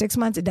 In 6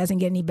 months, it doesn't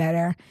get any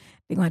better.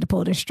 They're going to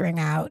pull the string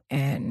out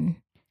and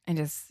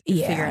just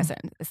figure out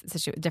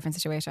a different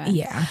situation.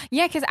 Yeah.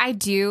 Yeah, because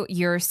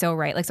you're so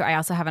right. Like, so I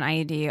also have an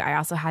IUD. I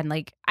also had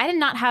I did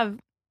not have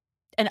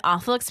an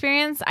awful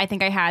experience. I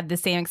think I had the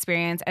same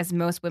experience as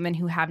most women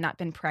who have not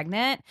been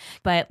pregnant.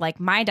 But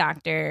like my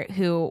doctor,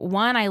 who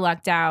I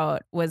lucked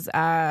out, was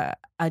a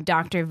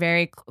doctor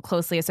very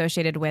closely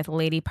associated with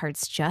Lady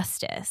Parts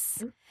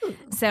Justice. Ooh.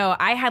 So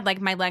I had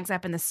like my legs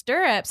up in the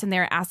stirrups and they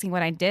were asking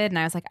what I did. And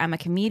I was like, I'm a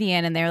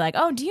comedian. And they were like,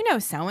 oh, do you know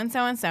so-and-so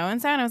and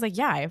so-and-so? And I was like,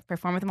 yeah, I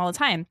perform with them all the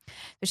time.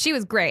 But she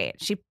was great.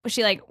 She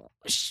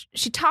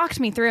talked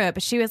me through it,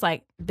 but she was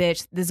like,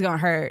 bitch, this is going to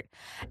hurt.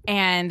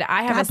 And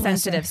I have a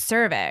sensitive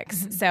cervix.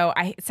 Mm-hmm. So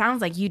it sounds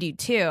like you do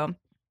too.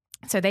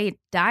 So they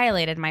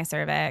dilated my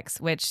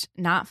cervix, which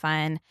not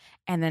fun.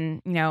 And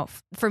then,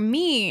 for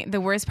me,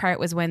 the worst part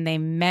was when they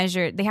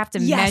have to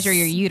measure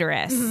your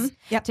uterus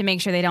to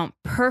make sure they don't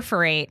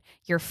perforate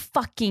your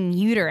fucking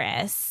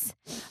uterus.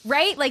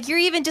 Right? Like you're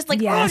even just like,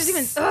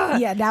 yes.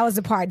 Yeah, that was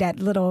the part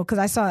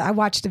because I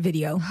watched the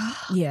video.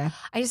 Yeah.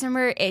 I just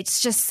remember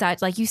it's just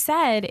such, like you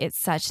said, it's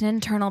such an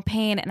internal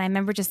pain. And I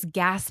remember just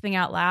gasping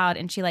out loud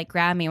and she like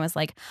grabbed me and was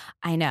like,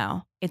 I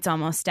know. It's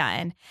almost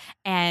done.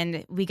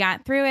 And we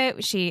got through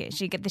it. She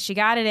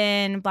got it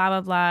in, blah,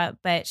 blah, blah.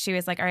 But she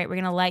was like, all right, we're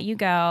going to let you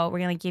go. We're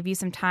going to give you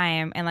some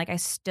time. And like I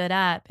stood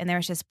up and there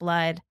was just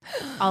blood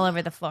all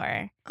over the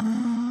floor.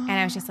 And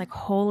I was just like,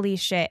 holy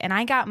shit. And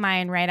I got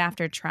mine right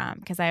after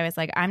Trump because I was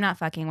like, I'm not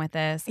fucking with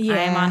this. Yeah.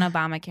 I'm on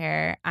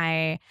Obamacare.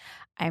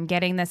 I'm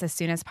getting this as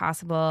soon as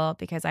possible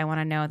because I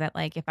want to know that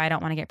like if I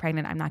don't want to get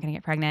pregnant, I'm not going to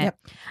get pregnant.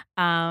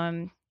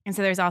 Yep. And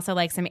so there's also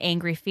like some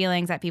angry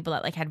feelings at people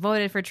that like had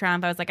voted for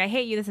Trump. I was like, I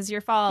hate you. This is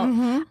your fault.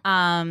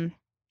 Mm-hmm.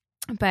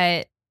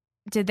 But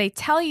did they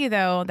tell you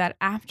though that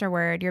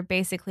afterward you're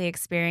basically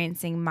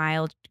experiencing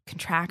mild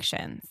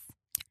contractions?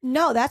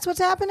 No, that's what's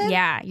happening?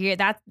 Yeah.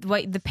 That's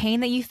what the pain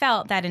that you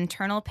felt, that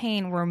internal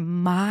pain, were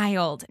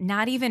mild,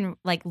 not even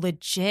like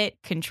legit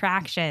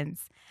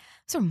contractions.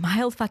 Those are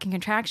mild fucking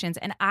contractions.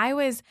 And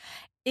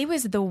it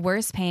was the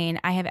worst pain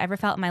I have ever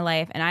felt in my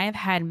life. And I have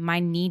had my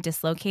knee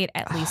dislocate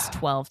at least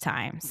 12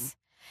 times.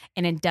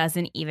 And it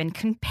doesn't even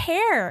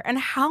compare and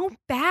how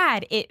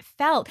bad it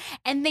felt.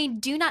 And they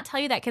do not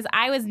tell you that because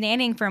I was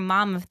nannying for a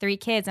mom of 3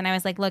 kids. And I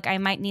was like, look, I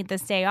might need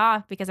this day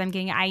off because I'm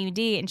getting an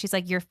IUD. And she's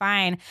like, you're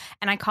fine.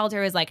 And I called her,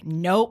 I was like,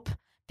 nope,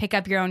 pick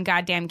up your own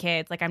goddamn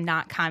kids. Like, I'm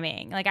not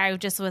coming. Like, I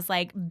just was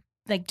like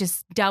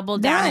just double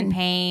down in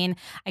pain.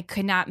 I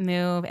could not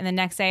move. And the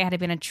next day I had to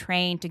be on a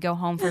train to go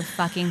home for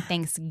fucking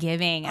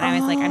Thanksgiving. And I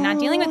was like, I'm not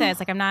dealing with this.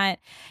 Like,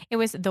 it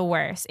was the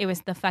worst. It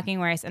was the fucking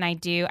worst. And I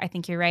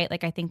think you're right.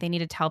 Like, I think they need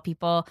to tell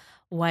people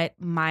what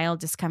mild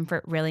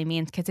discomfort really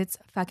means because it's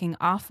fucking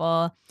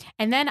awful.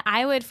 And then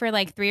I would, for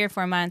like 3 or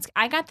 4 months,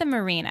 I got the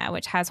Mirena,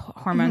 which has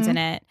hormones in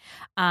it.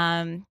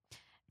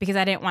 Because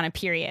I didn't want a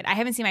period. I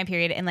haven't seen my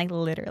period in like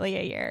literally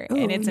a year. Ooh,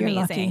 and it's amazing.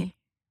 Lucky.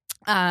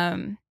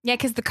 Yeah,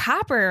 because the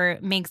copper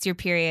makes your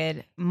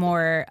period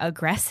more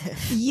aggressive.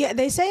 Yeah,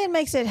 they say it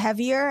makes it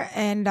heavier.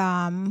 And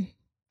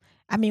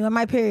I mean, when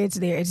my period's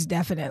there, it's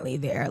definitely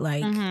there.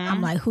 Like,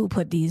 I'm like, who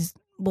put these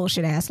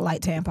bullshit ass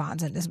light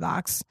tampons in this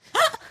box?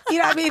 You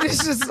know what I mean?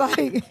 It's just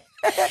like,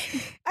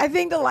 I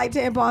think the light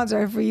tampons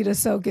are for you to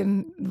soak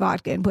in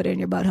vodka and put it in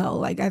your butthole.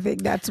 Like, I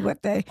think that's what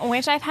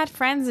which I've had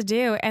friends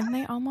do, and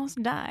they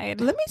almost died.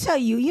 Let me tell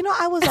you,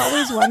 I was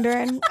always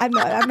wondering, I'm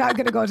not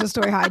going to go into the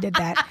story how I did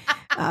that.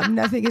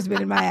 Nothing has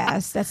been in my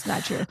ass. That's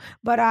not true.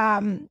 But I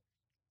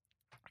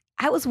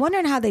was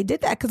wondering how they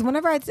did that. Because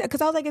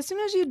because I was like, as soon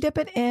as you dip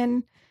it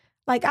in,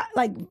 like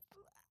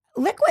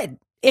liquid,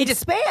 it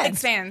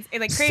expands. It's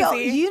like crazy.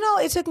 So,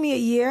 it took me a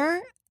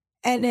year.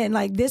 And then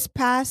like this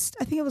past,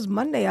 I think it was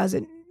Monday, I was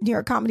at New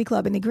York Comedy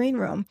Club in the green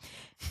room.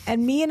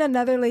 And me and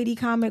another lady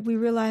comic, we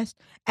realized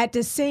at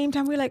the same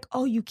time, we were like,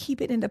 oh, you keep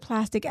it in the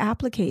plastic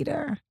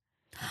applicator.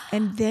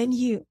 And then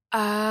you...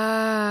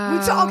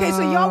 Oh. Okay,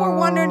 so y'all were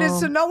wondering this,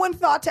 so no one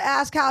thought to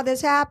ask how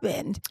this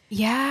happened.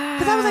 Yeah.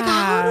 Because I was like,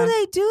 how do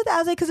they do that? I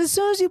was like, because as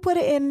soon as you put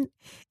it in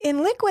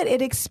liquid,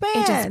 it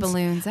expands. It just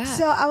balloons up.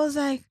 So I was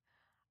like,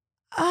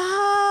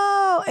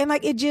 oh, and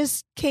like it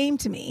just came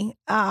to me.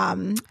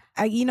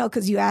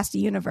 Because you asked the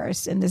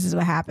universe, and this is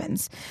what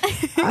happens.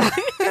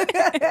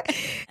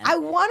 I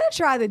want to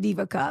try the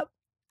Diva Cup.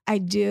 I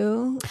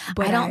do,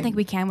 but I don't think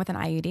we can with an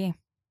IUD.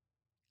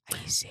 Are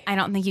you serious? I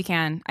don't think you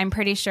can. I'm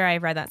pretty sure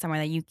I've read that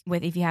somewhere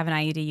that if you have an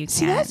IUD, you can.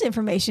 See, that's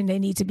information they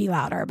need to be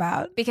louder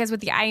about. Because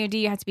with the IUD,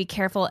 you have to be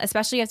careful,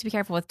 especially you have to be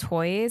careful with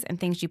toys and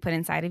things you put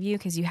inside of you,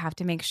 because you have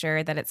to make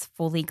sure that it's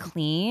fully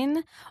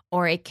clean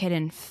or it could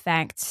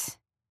infect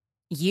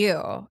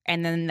you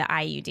and then the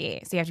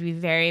IUD. So you have to be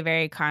very,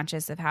 very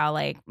conscious of how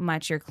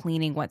much you're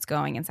cleaning what's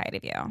going inside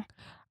of you.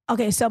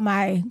 Okay, so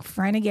my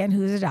friend again,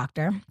 who's a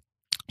doctor,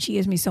 she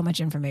gives me so much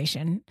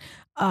information.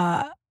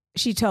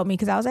 She told me,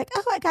 because I was like,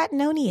 oh, I got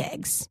noni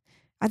eggs.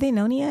 Are they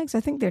noni eggs? I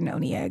think they're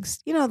noni eggs.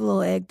 You know the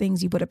little egg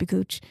things you put up your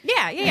cooch?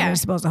 Yeah. You're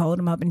supposed to hold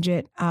them up and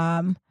shit.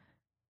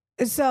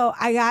 So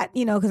I got,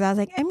 because I was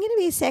like, I'm going to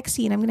be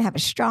sexy and I'm going to have a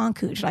strong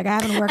cooch. Like I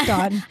haven't worked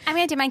on. I'm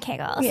going to do my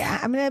Kegels. Yeah,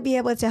 I'm going to be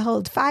able to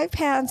hold 5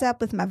 pounds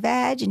up with my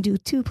vag and do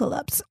 2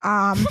 pull-ups.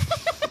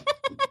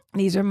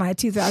 These are my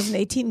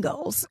 2018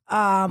 goals.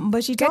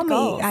 But she told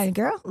me, I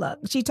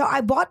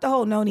bought the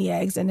whole noni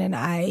eggs and then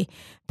I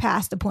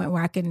passed the point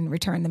where I can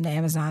return them to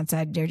Amazon.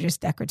 So they're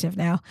just decorative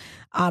now.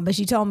 But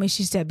she told me,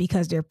 she said,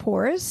 because they're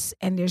porous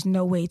and there's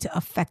no way to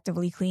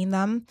effectively clean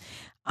them,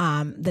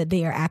 that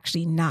they are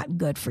actually not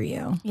good for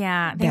you.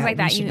 Yeah. Things like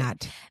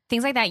that.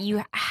 Things like that,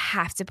 you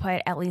have to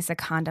put at least a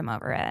condom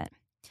over it.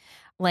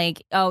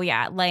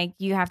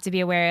 You have to be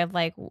aware of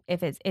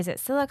is it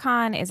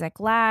silicone, is it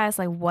glass,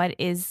 what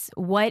is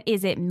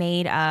it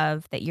made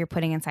of that you're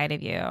putting inside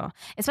of you,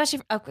 especially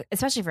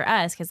for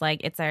us, because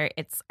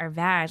it's our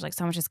vag,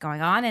 so much is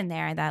going on in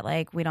there that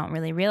we don't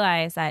really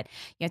realize that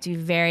you have to be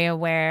very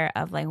aware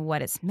of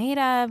what it's made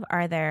of.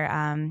 Are there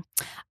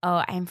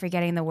I'm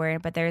forgetting the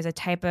word, but there's a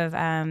type of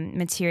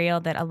material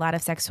that a lot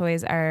of sex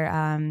toys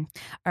are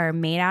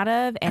made out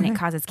of, and it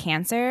causes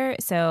cancer.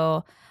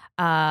 So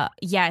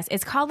yes,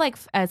 it's called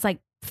it's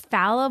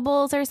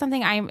fallibles or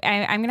something. I'm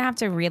gonna have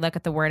to relook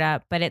at the word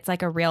up, but it's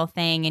a real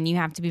thing, and you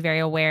have to be very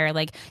aware.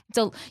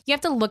 So you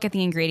have to look at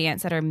the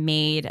ingredients that are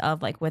made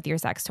of with your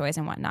sex toys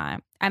and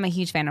whatnot. I'm a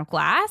huge fan of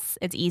glass.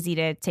 It's easy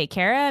to take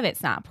care of.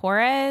 It's not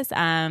porous.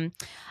 And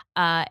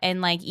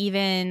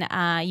even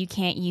you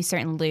can't use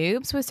certain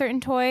lubes with certain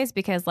toys,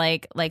 because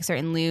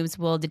certain lubes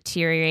will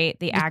deteriorate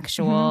the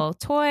actual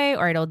toy,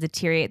 or it'll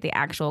deteriorate the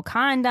actual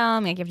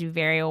condom. You have to be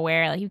very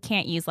aware. You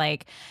can't use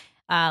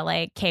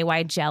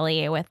KY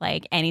jelly with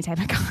any type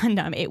of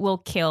condom. It will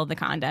kill the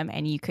condom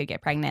and you could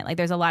get pregnant.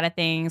 There's a lot of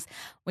things,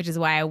 which is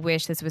why I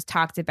wish this was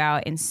talked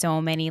about in so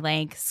many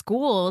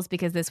schools,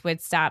 because this would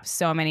stop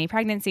so many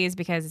pregnancies,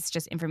 because it's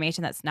just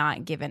information that's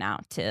not given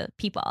out to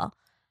people.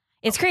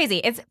 It's crazy.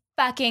 It's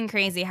fucking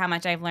crazy how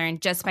much I've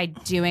learned just by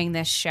doing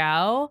this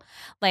show,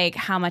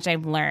 how much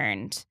I've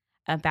learned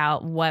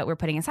about what we're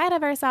putting inside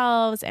of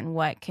ourselves and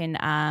what can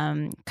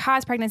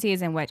cause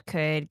pregnancies and what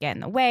could get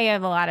in the way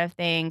of a lot of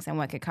things and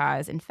what could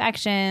cause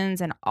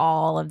infections and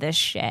all of this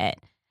shit.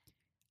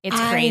 It's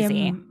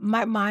crazy.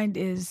 My mind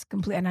is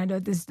complete. And I know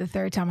this is the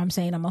third time I'm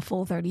saying I'm a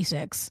full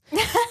 36.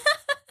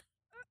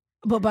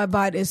 But my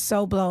butt is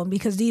so blown,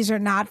 because these are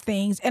not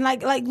things. And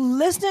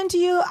listening to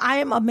you, I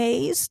am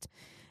amazed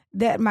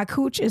that my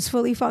cooch is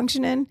fully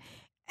functioning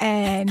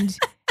and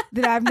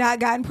that I've not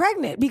gotten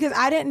pregnant, because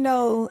I didn't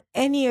know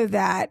any of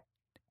that.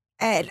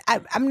 And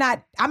I'm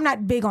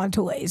not big on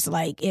toys.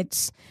 I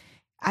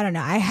don't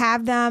know. I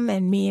have them,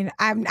 and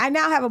I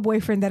now have a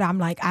boyfriend that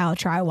I'm I'll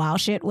try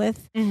wild shit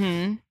with.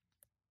 Mm-hmm.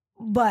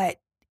 But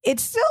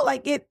it's still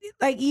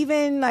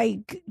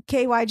even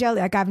KY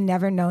jelly. I've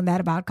never known that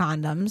about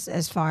condoms,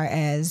 as far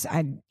as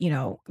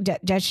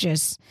that's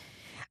just,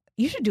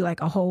 you should do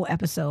a whole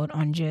episode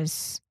on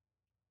just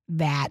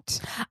that.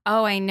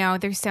 Oh, I know.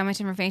 There's so much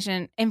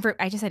information.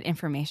 I just said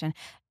information,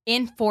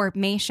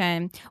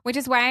 which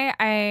is why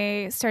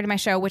I started my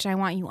show, which I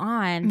want you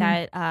on,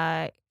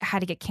 that had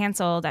to get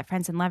canceled at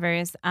Friends and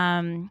Lovers.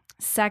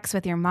 Sex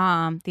with Your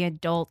Mom, the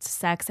adult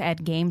sex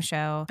ed game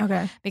show.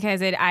 Okay.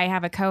 Because I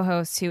have a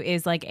co-host who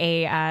is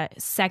a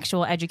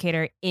sexual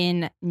educator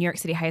in New York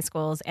City high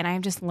schools, and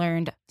I've just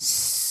learned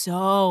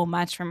so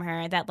much from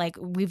her that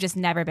we've just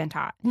never been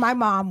taught. My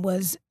mom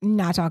was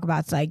not talking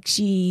about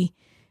she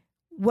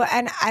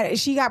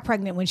got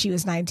pregnant when she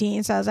was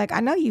 19, so I was like, I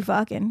know you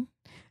fucking.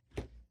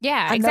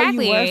 Yeah,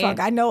 exactly. I know you were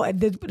fucking. I know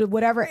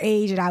whatever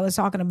age that I was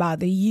talking about,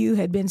 that you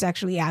had been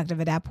sexually active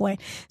at that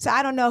point. So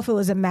I don't know if it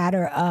was a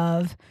matter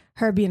of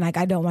her being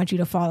I don't want you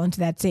to fall into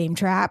that same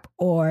trap,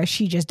 or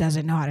she just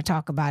doesn't know how to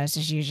talk about it.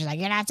 So she was just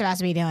you're not supposed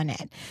to be doing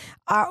that.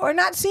 Or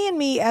not seeing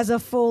me as a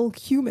full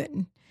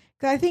human.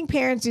 Because I think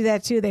parents do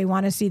that too. They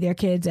want to see their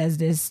kids as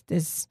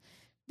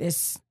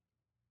this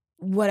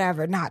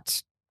whatever,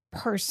 not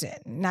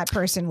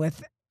person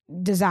with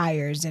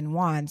desires and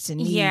wants and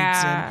needs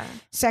and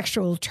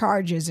sexual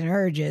charges and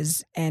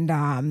urges.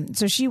 And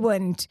so she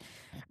wouldn't.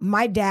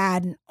 My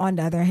dad, on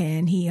the other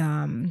hand,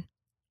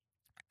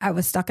 I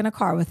was stuck in a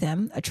car with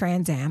him, a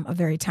Trans Am, a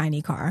very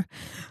tiny car.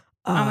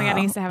 Oh my God,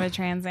 I used to have a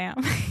Trans Am.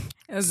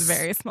 It was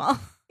very small.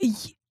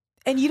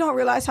 And you don't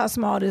realize how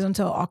small it is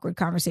until awkward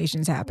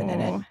conversations happen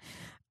in it.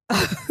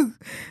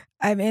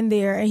 I'm in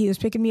there, and he was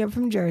picking me up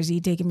from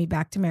Jersey, taking me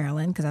back to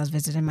Maryland because I was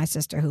visiting my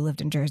sister who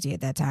lived in Jersey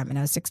at that time, and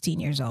I was 16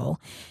 years old.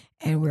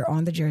 And we're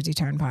on the Jersey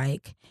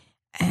Turnpike,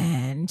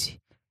 and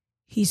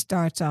he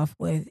starts off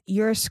with,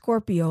 "You're a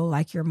Scorpio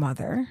like your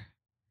mother."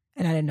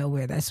 And I didn't know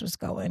where this was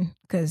going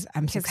because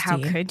I'm 16.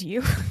 How could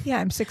you? Yeah,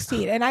 I'm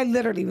 16. And I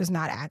literally was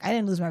not, I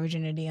didn't lose my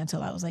virginity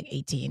until I was like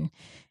 18.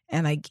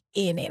 And like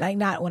in it, like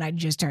not when I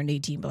just turned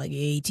 18, but like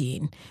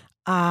 18.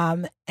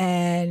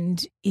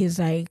 And he's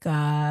like,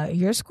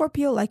 "You're a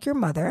Scorpio like your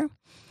mother.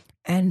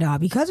 And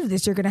because of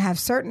this, you're going to have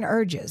certain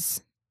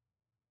urges.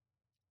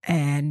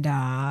 And,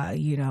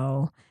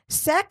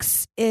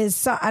 sex is,"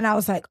 so, and I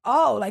was like,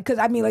 oh, like, cause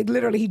I mean, like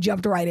literally he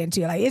jumped right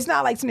into it. Like, it's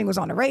not like something was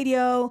on the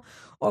radio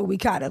or we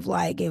kind of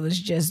like, it was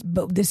just,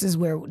 but this is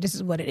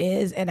what it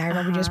is. And I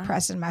remember just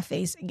pressing my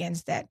face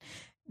against that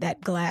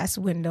glass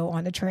window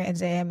on the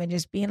Trans Am and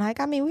just being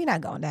like, I mean, we're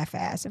not going that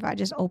fast. If I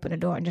just open the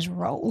door and just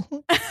roll,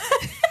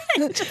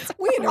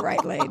 we in the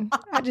right lane.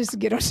 I just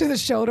get onto the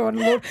shoulder on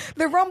the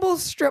rumble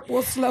strip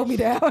will slow me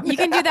down. You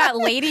can do that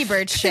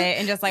ladybird shit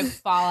and just like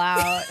fall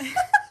out.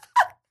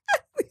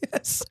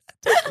 Yes.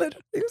 It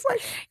was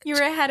like you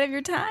were ahead of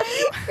your time.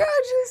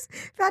 Just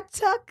that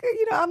tuck,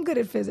 I'm good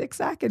at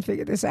physics. I can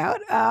figure this out.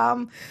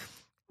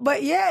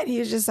 But yeah, and he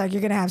was just like,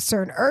 you're going to have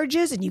certain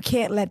urges and you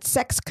can't let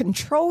sex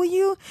control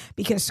you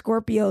because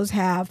Scorpios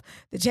have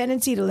the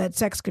tendency to let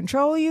sex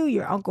control you.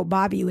 Your Uncle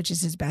Bobby, which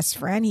is his best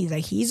friend,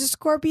 he's a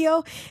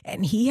Scorpio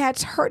and he had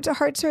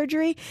heart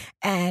surgery.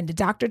 And the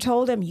doctor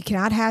told him you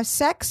cannot have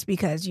sex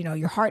because,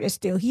 your heart is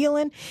still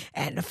healing.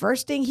 And the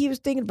first thing he was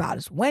thinking about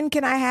is, when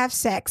can I have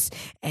sex?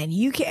 And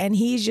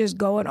he's just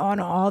going on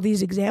all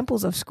these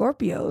examples of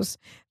Scorpios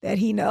that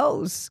he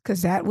knows,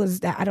 because that was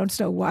that. I don't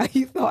know why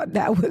he thought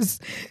that was.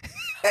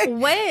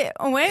 What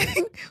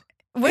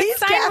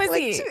sign was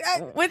he?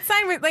 What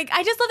sign was, like,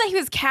 I just love that he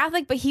was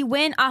Catholic, but he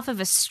went off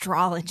of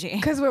astrology.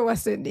 Because we're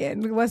West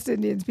Indian. West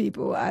Indians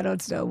people, I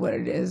don't know what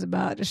it is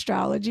about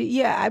astrology.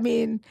 Yeah, I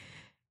mean,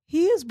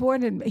 he is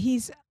born in,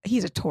 he's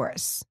a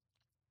Taurus.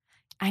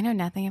 I know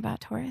nothing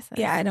about Tauruses.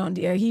 Yeah, I don't.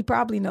 Yeah, he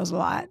probably knows a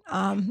lot.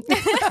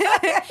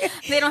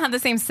 They don't have the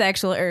same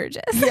sexual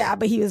urges. Yeah,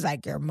 but he was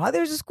like, your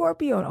mother's a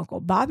Scorpio and Uncle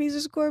Bobby's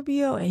a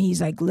Scorpio. And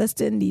he's like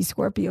listing these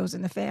Scorpios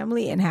in the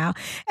family and how.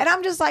 And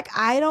I'm just like,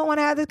 I don't want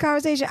to have this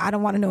conversation. I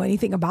don't want to know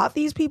anything about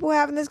these people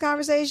having this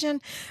conversation.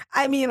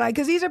 I mean, like,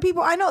 because these are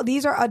people I know.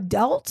 These are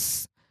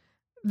adults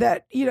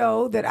that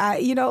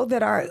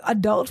are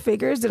adult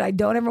figures that I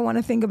don't ever want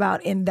to think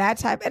about in that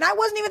type. And I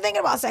wasn't even thinking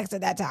about sex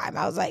at that time.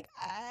 I was like,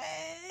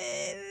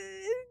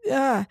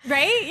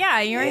 right?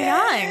 Yeah, you're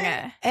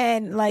young.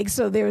 And like,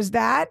 so there's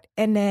that.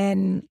 And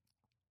then,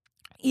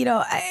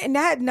 and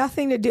that had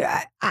nothing to do.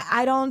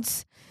 I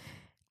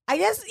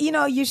guess,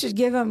 you should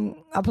give him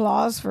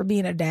applause for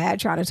being a dad,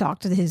 trying to talk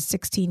to his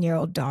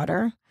 16-year-old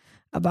daughter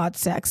about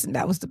sex. And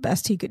that was the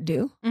best he could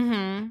do.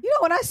 Mm-hmm.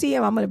 When I see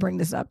him, I'm going to bring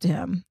this up to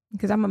him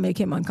because I'm going to make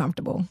him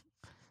uncomfortable.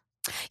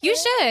 You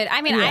should.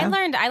 I mean, yeah.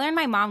 I learned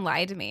my mom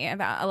lied to me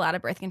about a lot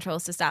of birth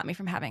controls to stop me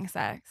from having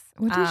sex.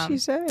 What did she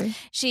say?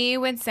 She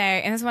would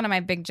say, and this is one of my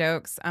big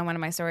jokes on one of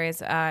my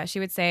stories, she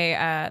would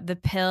say, the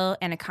pill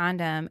and a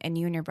condom and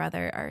you and your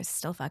brother are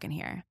still fucking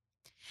here.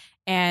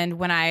 And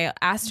when I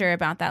asked her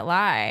about that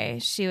lie,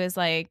 she was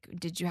like,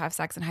 did you have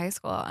sex in high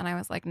school? And I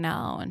was like,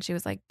 no. And she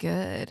was like,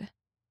 good.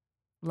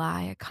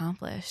 Lie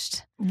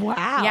accomplished.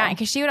 Wow. Yeah,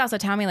 because she would also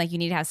tell me, like, you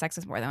need to have sex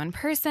with more than one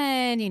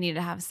person. You need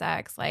to have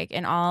sex, like,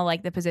 in all,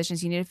 like, the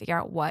positions. You need to figure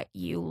out what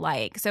you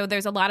like. So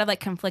there's a lot of, like,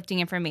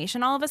 conflicting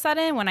information all of a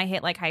sudden when I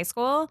hit, like, high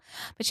school.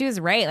 But she was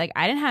right. Like,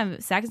 I didn't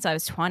have sex until I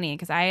was 20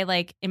 because I,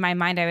 like, in my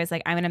mind, I was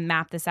like, I'm going to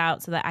map this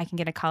out so that I can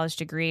get a college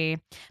degree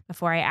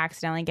before I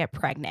accidentally get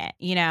pregnant,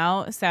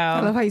 So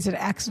I love how you said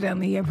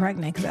accidentally get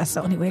pregnant because that's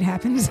the only way it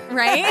happens.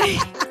 Right?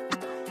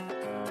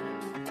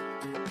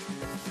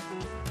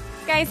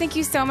 Guys, thank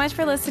you so much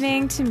for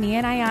listening to me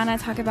and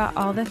Ayanna talk about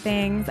all the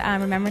things.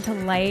 Remember to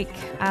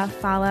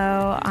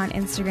follow on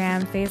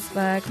Instagram,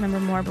 Facebook. Remember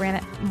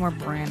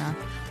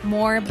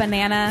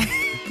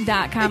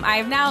morebanana.com.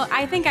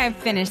 I think I've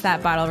finished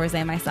that bottle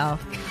rosé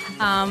myself.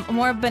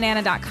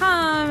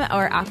 Morebanana.com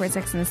or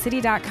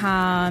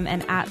awkwardsexinthecity.com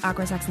and at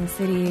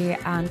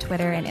awkwardsexinthecity on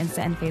Twitter and Insta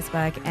and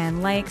Facebook.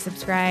 And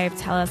subscribe,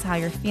 tell us how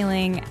you're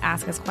feeling,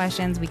 ask us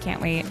questions. We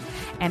can't wait.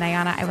 And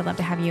Ayanna, I would love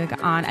to have you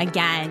on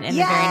again in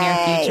the very near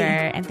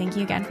future. And thank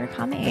you again for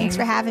coming. Thanks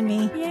for having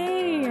me. Yay.